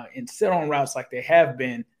and sit on routes like they have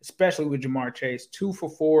been, especially with Jamar Chase. 2 for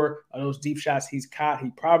 4 of those deep shots he's caught. He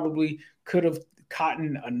probably could have caught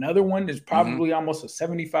another one. There's probably almost a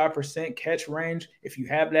 75% catch range. If you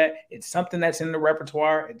have that, it's something that's in the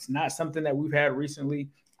repertoire. It's not something that we've had recently.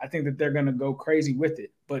 I think that they're going to go crazy with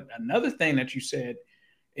it. But another thing that you said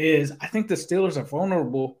is I think the Steelers are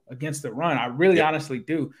vulnerable against the run. I really honestly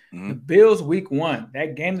do. The Bills week 1,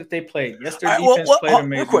 that game that they played, yes, their defense played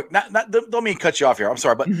amazing. Real quick, don't mean to cut you off here. I'm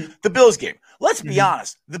sorry, but the Bills game. Let's be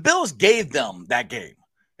honest. The Bills gave them that game.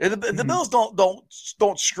 The Bills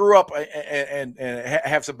don't screw up and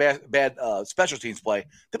have some bad special teams play.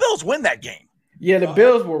 The Bills win that game. Yeah, the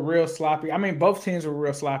Bills were real sloppy. I mean, both teams were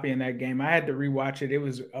real sloppy in that game. I had to rewatch it. It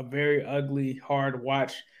was a very ugly, hard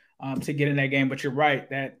watch to get in that game. But you're right,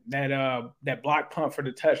 that block punt for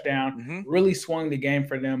the touchdown really swung the game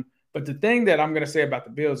for them. But the thing that I'm going to say about the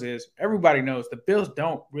Bills is everybody knows the Bills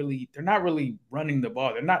they're not really running the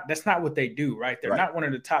ball. That's not what they do, right? They're not one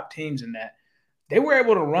of the top teams in that. They were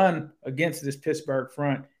able to run against this Pittsburgh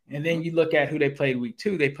front. And then you look at who they played week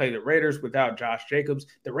 2. They played the Raiders without Josh Jacobs.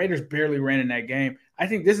 The Raiders barely ran in that game. I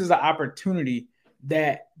think this is an opportunity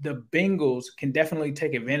that the Bengals can definitely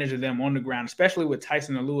take advantage of them on the ground, especially with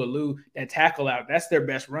Tyson Alualu, that tackle out. That's their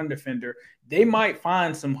best run defender. They might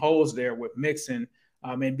find some holes there with Mixon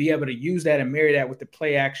and be able to use that and marry that with the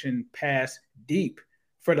play action pass deep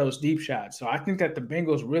for those deep shots. So I think that the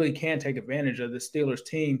Bengals really can take advantage of the Steelers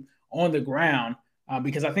team on the ground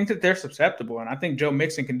because I think that they're susceptible, and I think Joe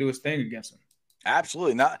Mixon can do his thing against them.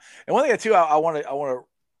 Absolutely not. And one thing too, I want to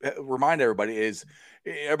remind everybody is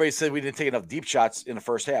everybody said we didn't take enough deep shots in the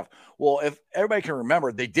first half. Well, if everybody can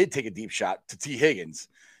remember, they did take a deep shot to T. Higgins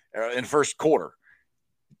in the first quarter.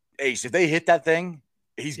 Ace, if they hit that thing,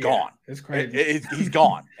 he's gone. It's crazy. He's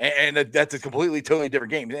gone, and that's a completely, totally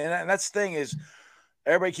different game. And that's the thing is,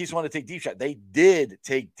 everybody keeps wanting to take deep shots. They did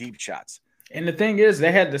take deep shots. And the thing is,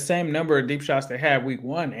 they had the same number of deep shots they had week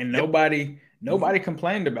 1, and nobody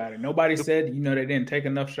complained about it. Nobody said, they didn't take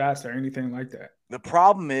enough shots or anything like that. The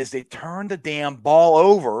problem is they turned the damn ball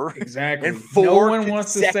over. Exactly. No one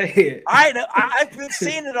wants to say it. I know. I've been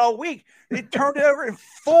saying it all week. They turned it over in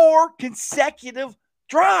 4 consecutive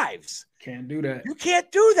drives. Can't do that. You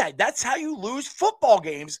can't do that. That's how you lose football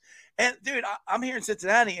games. And, dude, I'm here in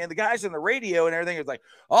Cincinnati, and the guys on the radio and everything is like,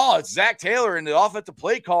 oh, it's Zach Taylor and the offensive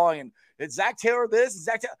play calling, and it's Zach Taylor this, and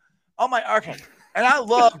Zach Taylor. Oh, my, okay. And I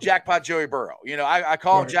love Jackpot Joey Burrow. I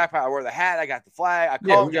call him Jackpot. I wear the hat. I got the flag. I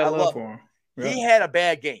call him. I love for him. Yeah. He had a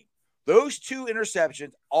bad game. Those 2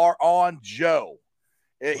 interceptions are on Joe.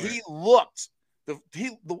 He looked the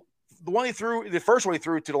one he threw, the first one he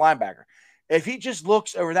threw to the linebacker. If he just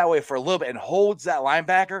looks over that way for a little bit and holds that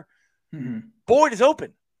linebacker, Boyd is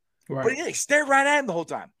open. Right. But he stared right at him the whole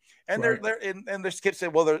time. And their skip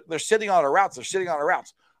said, well, they're sitting on our routes. They're sitting on our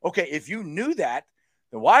routes. Okay, if you knew that,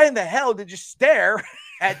 then why in the hell did you stare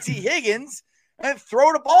at T. Higgins and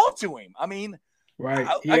throw the ball to him? I mean, right.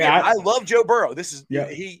 I love Joe Burrow.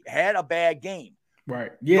 He had a bad game.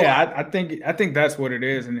 Right. Yeah, I think that's what it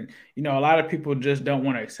is. And a lot of people just don't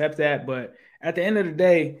want to accept that. But at the end of the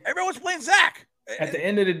day, everyone's playing Zach. At the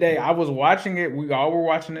end of the day, I was watching it. We all were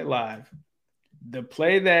watching it live. The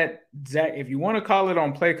play that Zach, if you want to call it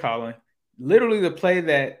on play calling, literally the play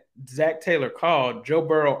that Zach Taylor called, Joe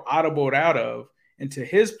Burrow audibled out of into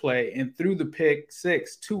his play and threw the pick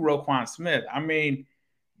 6 to Roquan Smith. I mean,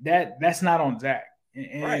 that's not on Zach.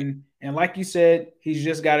 And like you said, he's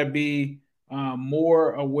just got to be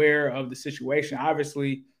more aware of the situation.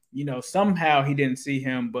 Obviously, somehow he didn't see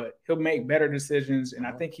him, but he'll make better decisions. And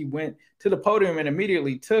I think he went to the podium and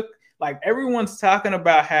immediately took, like, everyone's talking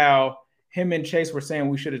about how him and Chase were saying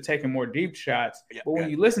we should have taken more deep shots. Yeah, but when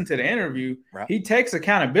you listen to the interview, right, he takes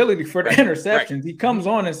accountability for the interceptions. Right. He comes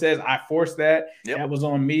on and says, I forced that. Yep. That was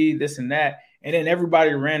on me, this and that. And then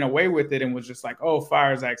everybody ran away with it and was just like, oh,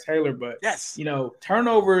 fire Zach Taylor. But, yes,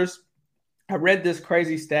 turnovers, I read this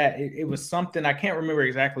crazy stat. It was something, I can't remember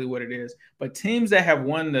exactly what it is, but teams that have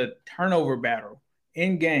won the turnover battle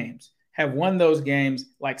in games have won those games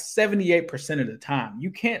like 78% of the time.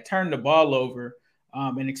 You can't turn the ball over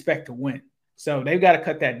and expect to win. So they've got to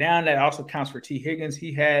cut that down. That also counts for T. Higgins.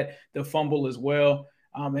 He had the fumble as well.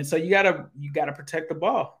 And so you gotta protect the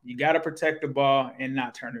ball. You got to protect the ball and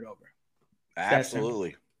not turn it over.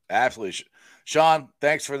 Absolutely. Absolutely. Sean,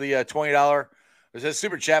 thanks for the $20. There's a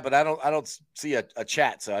super chat, but I don't see a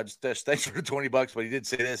chat. So I just thanks for the $20. But he did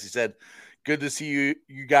say this. He said, good to see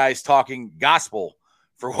you guys talking gospel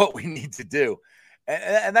for what we need to do.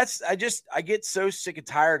 And that's, I get so sick and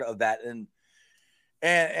tired of that. And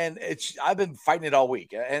it's, I've been fighting it all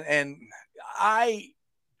week, and I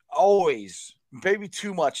always, maybe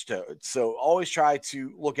too much to it. So always try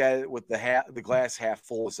to look at it with the glass half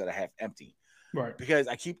full instead of half empty. Right. Because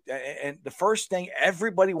and the first thing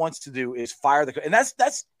everybody wants to do is fire the coach. And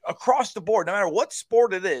that's across the board, no matter what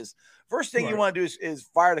sport it is. First thing you want to do is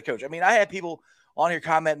fire the coach. I mean, I had people on here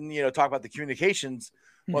commenting, talk about the communications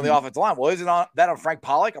on the offensive line. Well, isn't that on Frank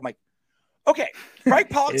Pollock? I'm like, okay, Frank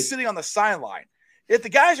Pollock's sitting on the sideline. If the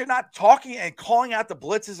guys are not talking and calling out the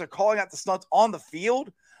blitzes or calling out the stunts on the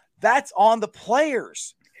field, that's on the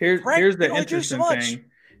players. Here's the interesting thing.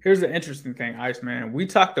 Here's the interesting thing, Iceman. We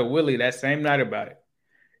talked to Willie that same night about it.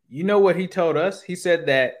 You know what he told us? He said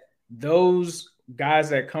that those guys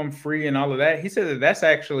that come free and all of that, he said that that's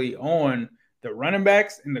actually on the running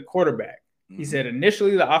backs and the quarterback. Mm-hmm. He said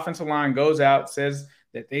initially the offensive line goes out, says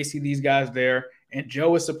that they see these guys there, and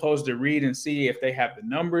Joe is supposed to read and see if they have the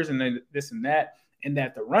numbers and then this and that, and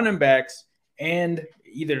that the running backs and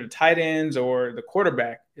either the tight ends or the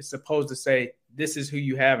quarterback is supposed to say, this is who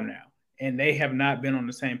you have now. And they have not been on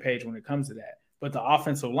the same page when it comes to that. But the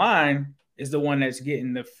offensive line is the one that's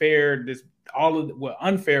getting the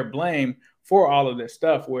unfair blame for all of this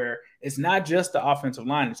stuff, where it's not just the offensive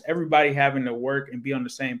line. It's everybody having to work and be on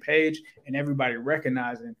the same page, and everybody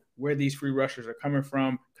recognizing where these free rushers are coming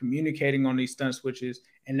from, communicating on these stunt switches.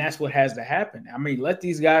 And that's what has to happen. I mean, let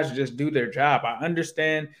these guys just do their job. I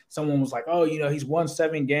understand someone was like, oh, he's won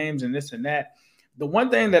 7 games and this and that. The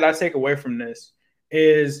one thing that I take away from this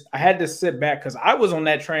is I had to sit back because I was on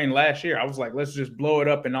that train last year. I was like, let's just blow it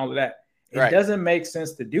up and all of that. It doesn't make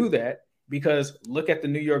sense to do that because look at the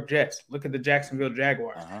New York Jets. Look at the Jacksonville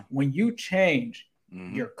Jaguars. Uh-huh. When you change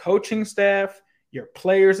your coaching staff, your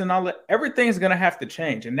players and all that, everything's going to have to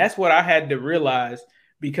change. And that's what I had to realize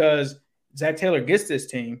because Zach Taylor gets this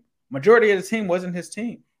team. Majority of the team wasn't his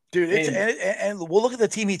team. Dude, and we'll look at the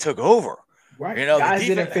team he took over. Right. Guys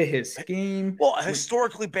didn't fit his scheme. Well,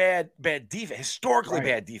 historically bad defense. Historically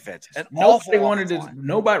bad defense. And nobody wanted to.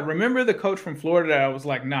 Nobody. Remember the coach from Florida that I was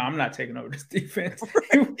like, nah, I'm not taking over this defense.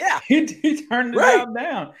 He turned it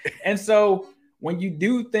down. And so when you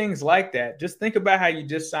do things like that, just think about how you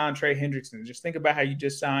just signed Trey Hendrickson. Just think about how you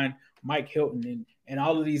just signed Mike Hilton and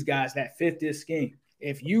all of these guys that fit this scheme.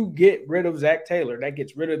 If you get rid of Zach Taylor, that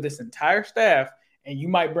gets rid of this entire staff, and you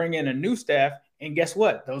might bring in a new staff. And guess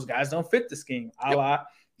what? Those guys don't fit the scheme. A la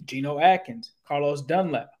Geno Atkins, Carlos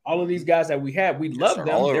Dunlap, all of these guys that we have. We love them.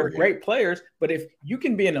 They're great players. But if you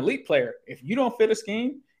can be an elite player, if you don't fit a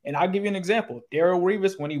scheme, and I'll give you an example. Darrelle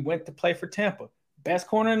Revis, when he went to play for Tampa, best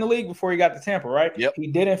corner in the league before he got to Tampa, right? Yep. He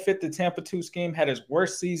didn't fit the Tampa 2 scheme, had his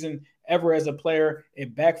worst season ever as a player.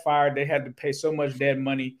 It backfired. They had to pay so much dead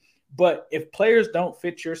money. But if players don't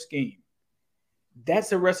fit your scheme,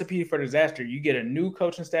 that's a recipe for disaster. You get a new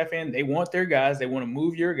coaching staff in. They want their guys. They want to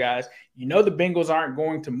move your guys. The Bengals aren't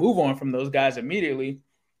going to move on from those guys immediately.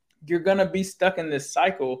 You're going to be stuck in this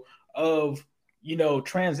cycle of,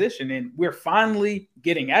 transition. And we're finally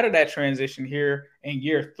getting out of that transition here in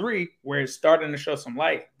year 3, where it's starting to show some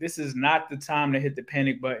light. This is not the time to hit the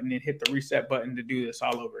panic button and hit the reset button to do this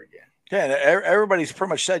all over again. Yeah, everybody's pretty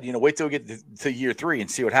much said, wait till we get to year 3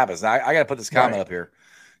 and see what happens. Now, I got to put this comment up here.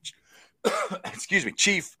 Excuse me.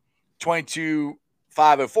 Chief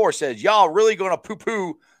 22504 says, y'all really going to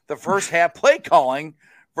poo-poo the first half play calling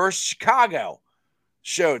versus Chicago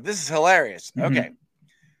showed. This is hilarious. Mm-hmm. Okay.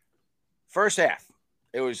 First half,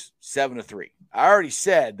 it was 7-3. I already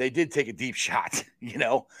said they did take a deep shot,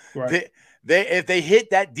 Right. If they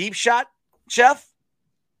hit that deep shot, Chef,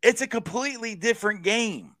 it's a completely different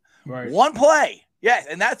game. Right. One play. Yes.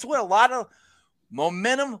 And that's what a lot of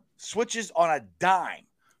momentum switches on a dime.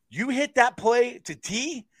 You hit that play to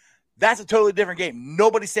T, that's a totally different game.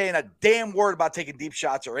 Nobody's saying a damn word about taking deep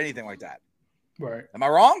shots or anything like that. Right. Am I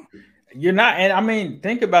wrong? You're not. And I mean,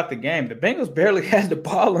 think about the game. The Bengals barely had the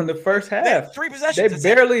ball in the first half. They had 3 possessions.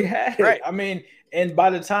 They barely had it. Right. I mean, and by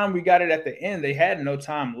the time we got it at the end, they had no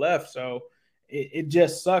time left. So it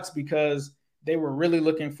just sucks because they were really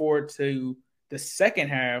looking forward to the second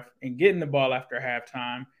half and getting the ball after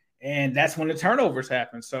halftime. And that's when the turnovers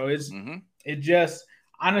happen. So it just,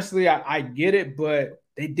 honestly, I get it, but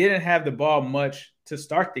they didn't have the ball much to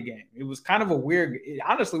start the game. It was kind of it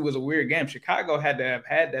honestly was a weird game. Chicago had to have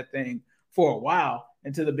had that thing for a while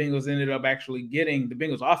until the Bengals ended up actually getting, the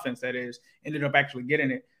Bengals offense, that is, ended up actually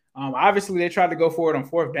getting it. Obviously, they tried to go for it on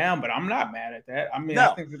 4th down, but I'm not mad at that. I mean,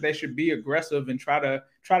 I think that they should be aggressive and try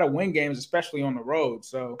to win games, especially on the road.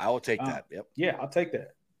 So I will take that. Yep. Yeah, I'll take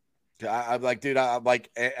that. I'm like, dude, I'm like,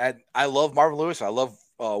 and I love Marvin Lewis. I love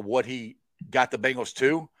what he got the Bengals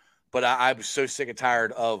to, but I'm so sick and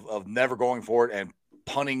tired of never going for it and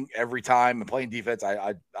punting every time and playing defense.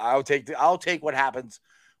 I'll take what happens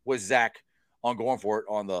with Zach on going for it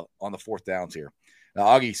on the 4th downs here. Now,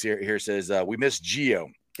 Augie here says we miss Gio.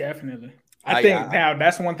 Definitely. I think now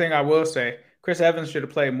that's one thing I will say. Chris Evans should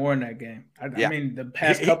have played more in that game. I mean, the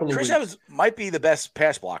past couple of weeks. Chris Evans might be the best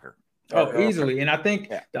pass blocker. Easily. And I think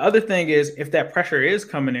the other thing is, if that pressure is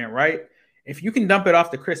coming in, right, if you can dump it off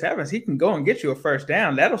to Chris Evans, he can go and get you a first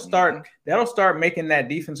down. That'll start making that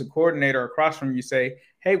defensive coordinator across from you say,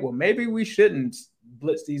 hey, well, maybe we shouldn't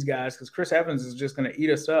blitz these guys because Chris Evans is just going to eat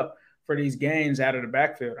us up for these gains out of the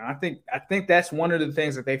backfield. And I think that's one of the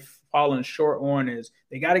things that they've fallen short on is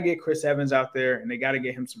they got to get Chris Evans out there and they got to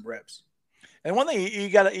get him some reps. And one thing you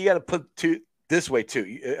got to put this way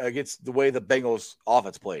too against the way the Bengals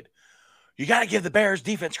offense played. You got to give the Bears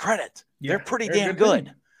defense credit. They're pretty damn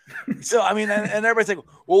good. So, I mean, and everybody's like,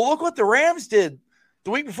 well, look what the Rams did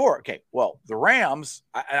the week before. Okay, well, the Rams,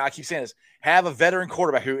 I keep saying this, have a veteran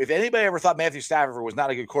quarterback who, if anybody ever thought Matthew Stafford was not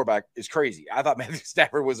a good quarterback, is crazy. I thought Matthew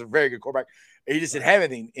Stafford was a very good quarterback. He just didn't have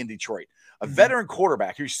anything in Detroit. A veteran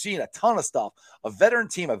quarterback who's seen a ton of stuff, a veteran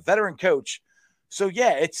team, a veteran coach. So,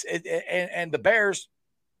 yeah, and the Bears,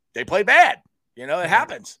 they play bad. You know, it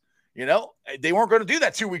happens. You know, they weren't going to do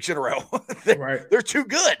that 2 weeks in a row. They're too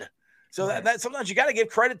good. So that sometimes you got to give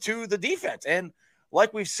credit to the defense. And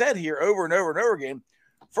like we've said here over and over and over again,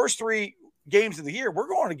 first 3 games of the year, we're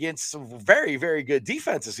going against some very, very good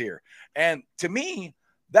defenses here. And to me,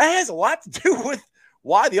 that has a lot to do with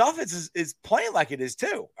why the offense is playing like it is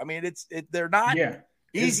too. I mean, they're not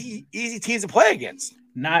easy teams to play against.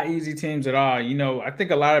 Not easy teams at all. You know, I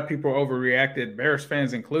think a lot of people overreacted, Bears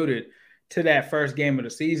fans included, to that first game of the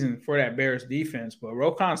season for that Bears defense. But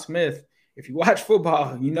Roquan Smith, if you watch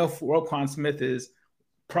football, you know Roquan Smith is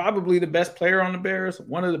probably the best player on the Bears,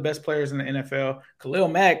 one of the best players in the NFL. Khalil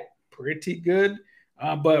Mack, pretty good.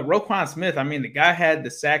 But Roquan Smith, I mean, the guy had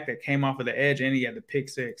the sack that came off of the edge and he had the pick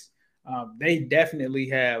 6. They definitely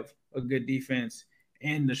have a good defense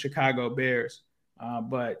in the Chicago Bears.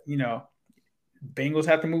 But, you know, Bengals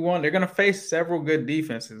have to move on. They're going to face several good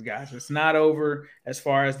defenses, guys. It's not over as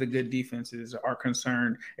far as the good defenses are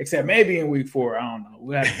concerned, except maybe in week 4. I don't know.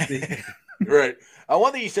 We'll have to see. Right.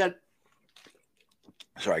 One thing you said,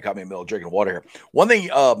 sorry, I caught me in the middle of drinking water here. One thing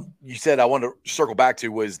you said I wanted to circle back to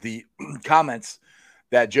was the comments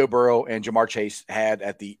that Joe Burrow and Jamar Chase had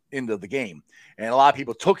at the end of the game. And a lot of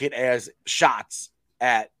people took it as shots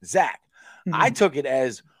at Zach. I took it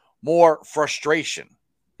as more frustration.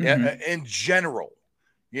 In general,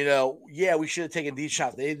 you know, we should have taken deep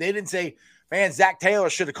shots. They didn't say, man, Zach Taylor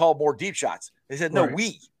should have called more deep shots. They said, no,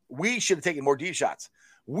 we should have taken more deep shots.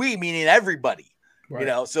 We meaning everybody, you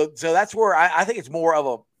know. So that's where I think it's more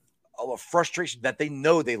of a frustration that they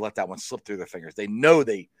know they let that one slip through their fingers. They know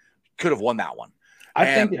they could have won that one.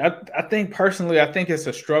 I think personally, I think it's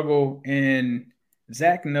a struggle, and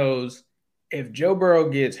Zach knows if Joe Burrow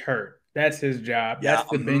gets hurt, that's his job. That's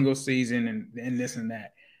the Bengals season and this and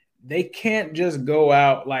that. They can't just go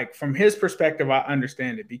out, like, from his perspective, I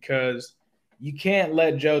understand it, because you can't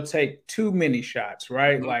let Joe take too many shots,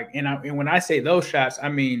 right? Like, and when I say those shots, I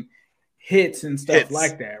mean hits and stuff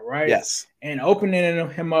like that, right? Yes. And opening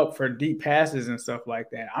him up for deep passes and stuff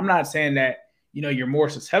like that. I'm not saying that, you know, you're more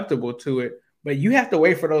susceptible to it, but you have to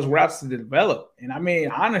wait for those routes to develop. And I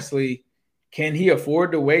mean, honestly, can he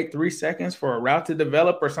afford to wait 3 seconds for a route to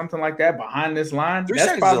develop or something like that behind this line?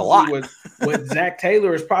 That's probably what Zach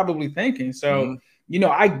Taylor is probably thinking. So, you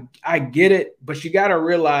know, I get it, but you got to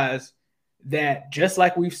realize that just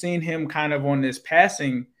like we've seen him kind of on this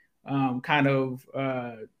passing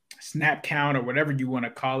snap count or whatever you want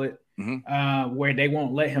to call it, Mm-hmm. where they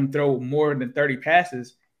won't let him throw more than 30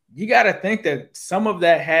 passes, you got to think that some of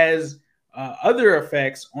that has other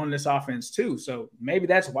effects on this offense too. So maybe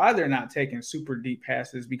that's why they're not taking super deep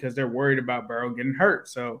passes, because they're worried about Burrow getting hurt.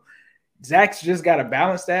 So Zach's just got to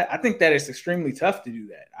balance that. I think that it's extremely tough to do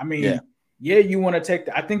that. I mean, yeah, you want to take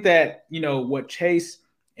I think that, what Chase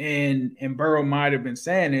and Burrow might have been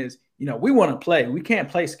saying is, we want to play. We can't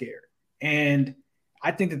play scared. And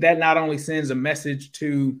I think that not only sends a message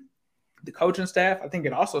to the coaching staff, I think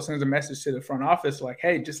it also sends a message to the front office like,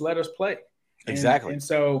 hey, just let us play. Exactly. And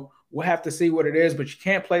so we'll have to see what it is, but you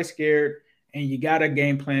can't play scared, and you got a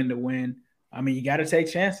game plan to win. I mean, you got to take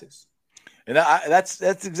chances. And that's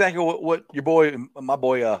exactly what my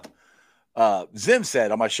boy Zim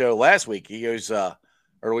said on my show last week. He goes, or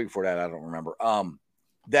the week before that, I don't remember,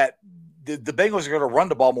 that the Bengals are going to run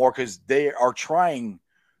the ball more because they are trying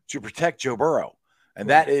to protect Joe Burrow.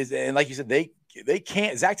 And that is, and like you said, they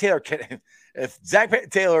can't. Zach Taylor can. If Zach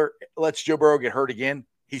Taylor lets Joe Burrow get hurt again,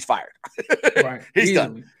 he's fired. Right. He's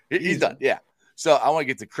done. He's done. Yeah. So I want to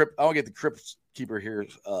get the Crypt Keeper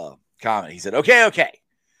here's comment. He said, "Okay.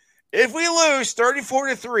 If we lose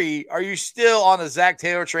 34-3, are you still on the Zach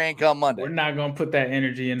Taylor train come Monday?" We're not gonna put that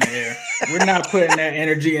energy in the air. We're not putting that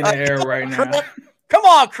energy in the air right now. Come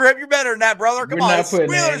on, Crip. You're better than that, brother. Come We're on. not It's putting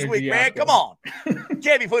that Squealers week, energy man. out there. Come on. You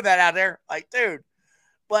can't be putting that out there. Like, dude.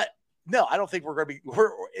 But no, I don't think we're going to be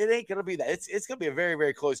 – it ain't going to be that. It's going to be a very,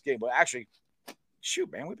 very close game. But actually, shoot,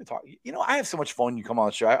 man, we've been talking – I have so much fun when you come on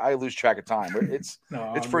the show. I lose track of time. It's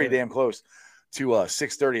it's pretty damn close to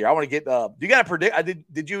 6:30. I want to get you got to predict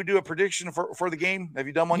 – did you do a prediction for the game? Have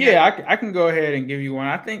you done one yet? Yeah, I can go ahead and give you one.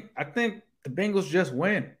 I think the Bengals just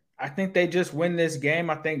win. I think they just win this game.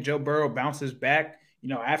 I think Joe Burrow bounces back,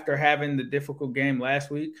 after having the difficult game last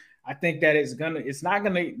week. I think that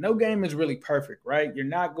no game is really perfect, right? You're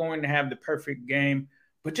not going to have the perfect game,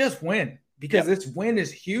 but just win, because this win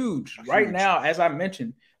is huge. Right now, as I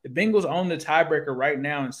mentioned, the Bengals own the tiebreaker right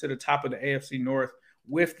now and sit atop of the AFC North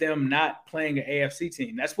with them not playing an AFC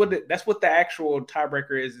team. That's what the actual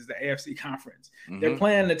tiebreaker is the AFC conference. Mm-hmm. They're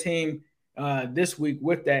playing the team this week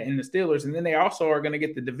with that in the Steelers, and then they also are going to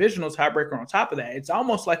get the divisional tiebreaker on top of that. It's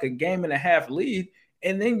almost like a game and a half lead,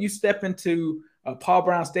 and then you step into Paul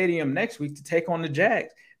Brown Stadium next week to take on the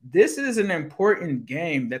Jags. This is an important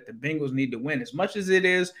game that the Bengals need to win. As much as it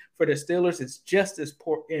is for the Steelers, it's just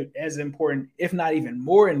as important, if not even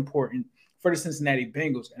more important, for the Cincinnati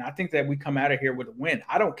Bengals. And I think that we come out of here with a win.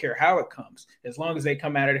 I don't care how it comes. As long as they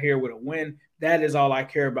come out of here with a win, that is all I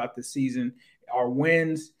care about this season, are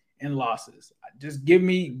wins and losses. Just give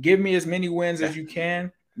me as many wins as you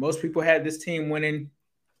can. Most people had this team winning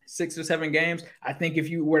 6 or 7 games. I think if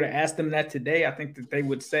you were to ask them that today, I think that they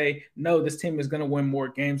would say, no, this team is going to win more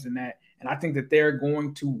games than that. And I think that they're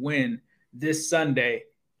going to win this Sunday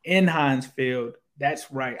in Heinz Field.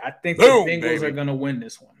 That's right. I think the Bengals are going to win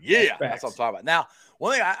this one. Yeah, that's what I'm talking about. Now,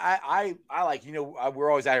 one thing I like, we're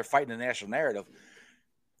always out here fighting the national narrative.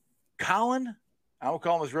 Colin, I don't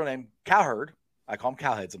call him his real name, Cowherd. I call him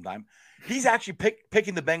Cowhead sometimes. He's actually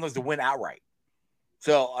picking the Bengals to win outright.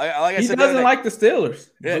 So, he doesn't like the Steelers.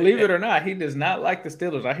 Believe it or not, he does not like the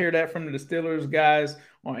Steelers. I hear that from the Steelers guys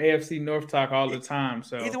on AFC North Talk all the time.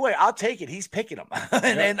 So either way, I'll take it. He's picking them,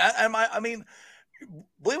 and I mean,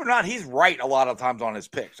 believe it or not, he's right a lot of times on his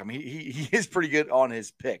picks. I mean, he is pretty good on his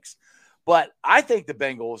picks. But I think the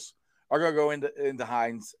Bengals are going to go into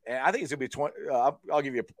Heinz, and I think it's going to be 20. I'll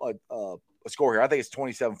give you a score here. I think it's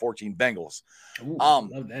 27-14 Bengals. Ooh,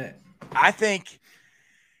 love that. I think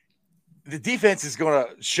the defense is going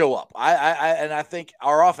to show up. I think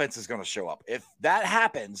our offense is going to show up. If that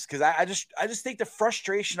happens, because I just think the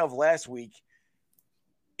frustration of last week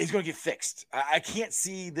is going to get fixed. I can't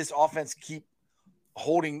see this offense keep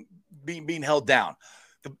being held down.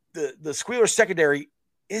 The Squealers secondary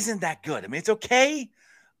isn't that good. I mean, it's okay.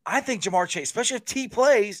 I think Ja'Marr Chase, especially if T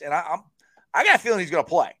plays, and I got a feeling he's going to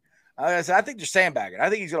play. I think they're sandbagging.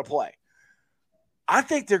 I think he's going to play. I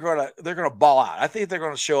think they're gonna ball out. I think they're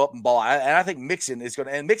gonna show up and ball out. And I think Mixon is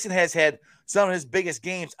gonna. And Mixon has had some of his biggest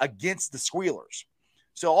games against the Squealers.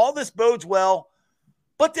 So all this bodes well.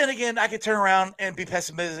 But then again, I could turn around and be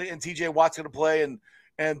pessimistic. And T.J. Watt's gonna play,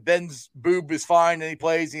 and Ben's boob is fine, and he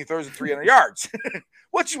plays and he throws it 300 yards.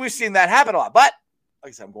 Which we've seen that happen a lot. But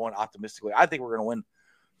like I said, I'm going optimistically. I think we're gonna win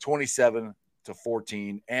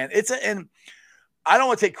 27-14. And I don't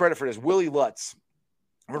want to take credit for this. Willie Lutz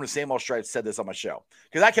from the Same Old Stripes said this on my show,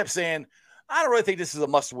 because I kept saying, I don't really think this is a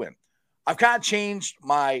must win. I've kind of changed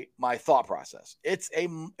my thought process. It's a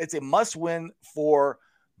must win for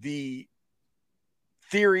the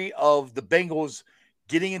theory of the Bengals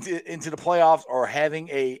getting into the playoffs or having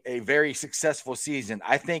a very successful season,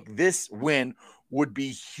 I think this win would be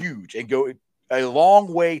huge and go a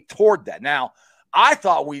long way toward that. Now, I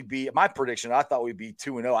thought we'd be 2-0. I thought we'd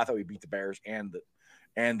beat the Bears and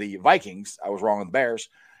the Vikings. I was wrong on the Bears.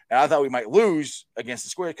 And I thought we might lose against the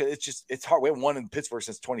Square because it's hard. We haven't won in Pittsburgh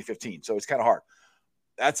since 2015, so it's kind of hard.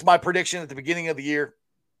 That's my prediction at the beginning of the year.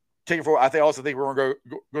 Take it forward. I also think we're going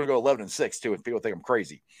to go 11-6 too, and people think I'm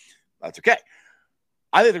crazy. That's okay.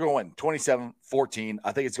 I think they're going to win 27-14.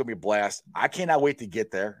 I think it's going to be a blast. I cannot wait to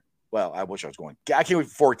get there. Well, I wish I was going. I can't wait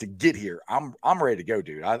for it to get here. I'm ready to go,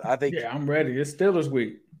 dude. I think. Yeah, I'm ready. It's Steelers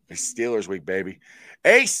week. It's Steelers week, baby.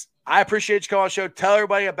 Ace, I appreciate you coming on the show. Tell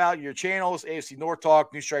everybody about your channels, AFC North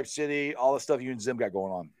Talk, New Stripe City, all the stuff you and Zim got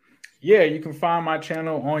going on. Yeah, you can find my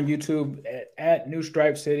channel on YouTube at New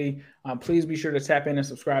Stripe City. Please be sure to tap in and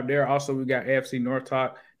subscribe there. Also, we got AFC North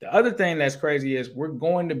Talk. The other thing that's crazy is we're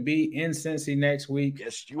going to be in Cincy next week.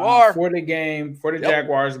 Yes, you are. For the game, for the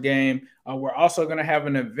Jaguars game. We're also going to have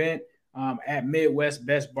an event at Midwest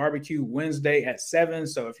Best Barbecue Wednesday at 7.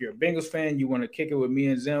 So if you're a Bengals fan, you want to kick it with me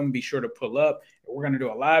and Zim, be sure to pull up. We're going to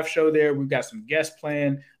do a live show there. We've got some guests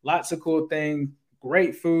playing, lots of cool things,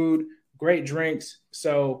 great food, great drinks.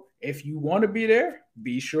 So if you want to be there,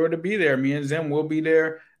 be sure to be there. Me and Zim will be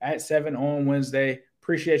there at 7 on Wednesday.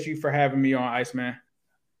 Appreciate you for having me on, Iceman.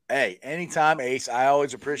 Hey, anytime, Ace. I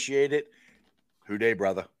always appreciate it. Who day,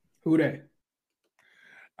 brother? Who day?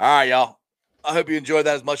 All right, y'all. I hope you enjoyed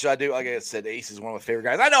that as much as I do. Like I said, Ace is one of my favorite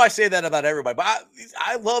guys. I know I say that about everybody, but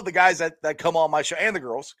I love the guys that come on my show and the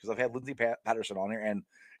girls, because I've had Lindsay Patterson on here and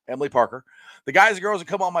Emily Parker. The guys and girls that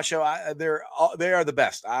come on my show, they are the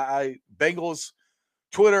best. Bengals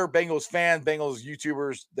Twitter, Bengals fans, Bengals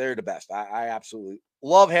YouTubers, they're the best. I absolutely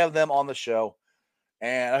love having them on the show.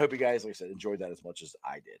 And I hope you guys, like I said, enjoyed that as much as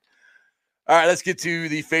I did. All right, let's get to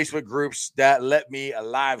the Facebook groups that let me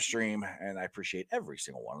live stream, and I appreciate every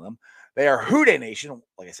single one of them. They are Who Dey Nation.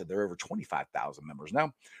 Like I said, they're over 25,000 members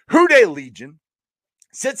now. Who Dey Legion,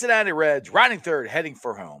 Cincinnati Reds, riding third, heading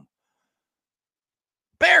for home.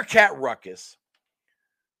 Bearcat Ruckus,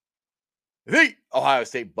 the Ohio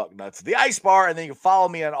State Bucknuts, the Ice Bar, and then you can follow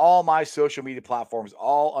me on all my social media platforms,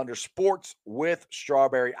 all under Sports with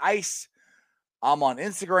Strawberry Ice. I'm on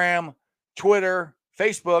Instagram, Twitter,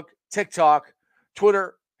 Facebook, TikTok.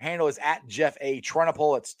 Twitter handle is at Jeff A.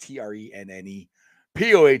 Trennepohl. It's TRENNEPOHL.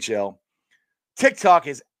 TikTok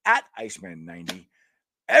is at Iceman90.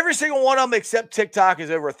 Every single one of them except TikTok is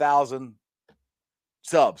over 1,000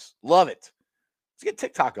 subs. Love it. Let's get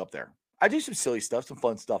TikTok up there. I do some silly stuff, some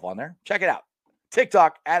fun stuff on there. Check it out.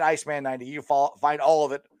 TikTok at Iceman90. You can find all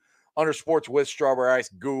of it under Sports with Strawberry Ice.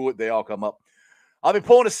 Google it. They all come up. I'll be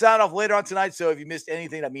pulling the sound off later on tonight, so if you missed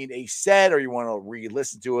anything that Ace said or you want to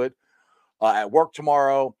re-listen to it at work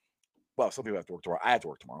tomorrow, well, some people have to work tomorrow. I have to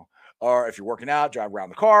work tomorrow. Or if you're working out, drive around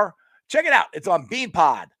the car, check it out. It's on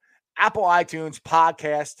BeanPod, Apple iTunes,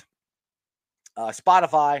 Podcast,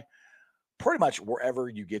 Spotify, pretty much wherever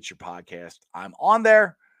you get your podcast. I'm on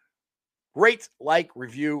there. Rate, like,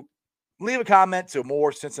 review, leave a comment so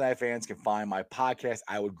more Cincinnati fans can find my podcast.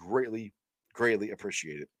 I would greatly, greatly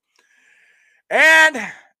appreciate it. And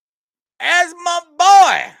as my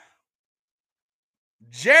boy,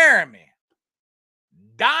 Jeremy,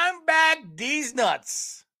 Dimebag D's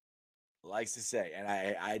Nuts, likes to say, and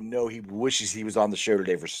I know he wishes he was on the show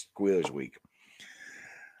today for Squealers Week.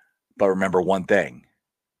 But remember one thing,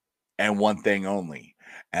 and one thing only,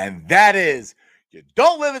 and that is, you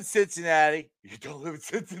don't live in Cincinnati. You don't live in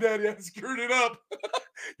Cincinnati. I screwed it up.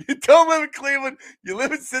 You don't live in Cleveland. You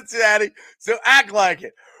live in Cincinnati. So act like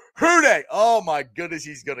it. Who Dey? Oh, my goodness.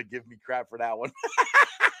 He's going to give me crap for that one.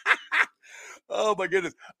 Oh, my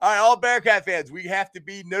goodness. All right, all Bearcat fans, we have to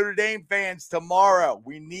be Notre Dame fans tomorrow.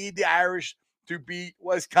 We need the Irish to beat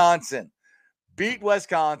Wisconsin. Beat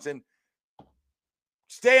Wisconsin.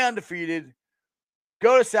 Stay undefeated.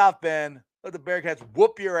 Go to South Bend. Let the Bearcats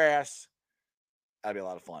whoop your ass. That'd be a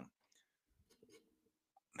lot of fun.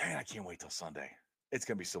 Man, I can't wait till Sunday. It's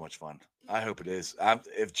going to be so much fun. I hope it is.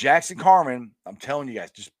 If Jackson Carman, I'm telling you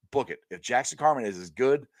guys, just book it. If Jackson Carman is as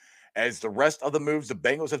good as the rest of the moves the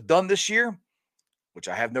Bengals have done this year, which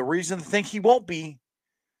I have no reason to think he won't be,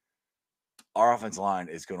 our offensive line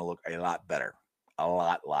is going to look a lot better. A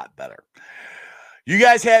lot better. You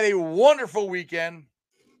guys have a wonderful weekend.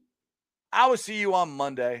 I will see you on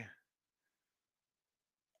Monday.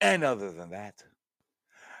 And other than that,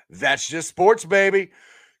 that's just sports, baby.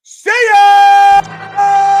 See ya!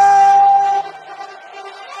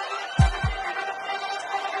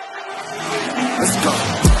 Let's go.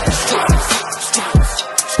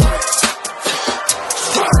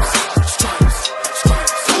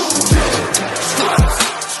 Stripes.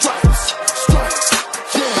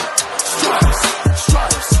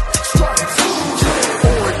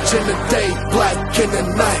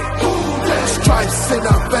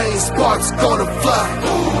 gonna fly.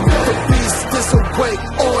 The beast disobey,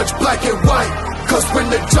 orange, black and white. Cause when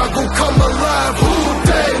the jungle come alive, who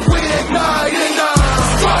day we ignite in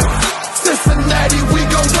Cincinnati, we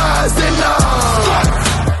gon' rise in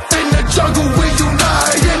in the jungle, we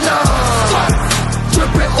unite in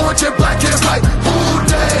dripping orange and black and white. Who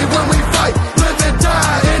day when we fight, live and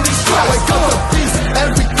die in these stripes. Wake up the beast,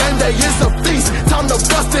 every game day is a feast. Time to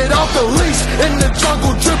bust it off the leash. In the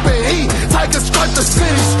jungle, dripping heat. Tigers strike the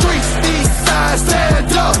city streets. East side,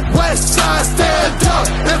 stand up. West side, stand up.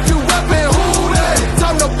 If you reppin', who day?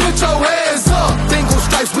 Time to put your hands up. Bingo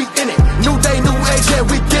stripes, we in it. New day, new age, yeah,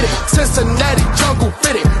 we get it. Cincinnati, jungle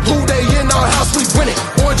fitted. Who day in our house, we win it.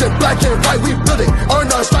 Orange and black and white, we build it. Earn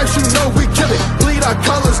our stripes, you know we kill it. Bleed our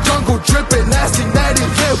colors, jungle dripping. Nasty, natty,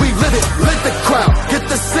 yeah, we lit it. Lit the crowd, get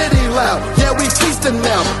the city loud. Yeah, we feasting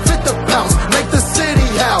now. Fit the pounce, make the city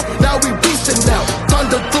howl. Now we beastin' now.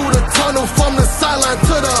 Thunder through the tunnel, from the sideline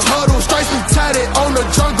to the huddle. Stripes we tatted on the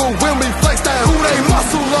jungle when we flex that who they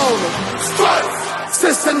muscle on them. Stripes,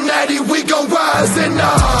 Cincinnati, we gon' rise and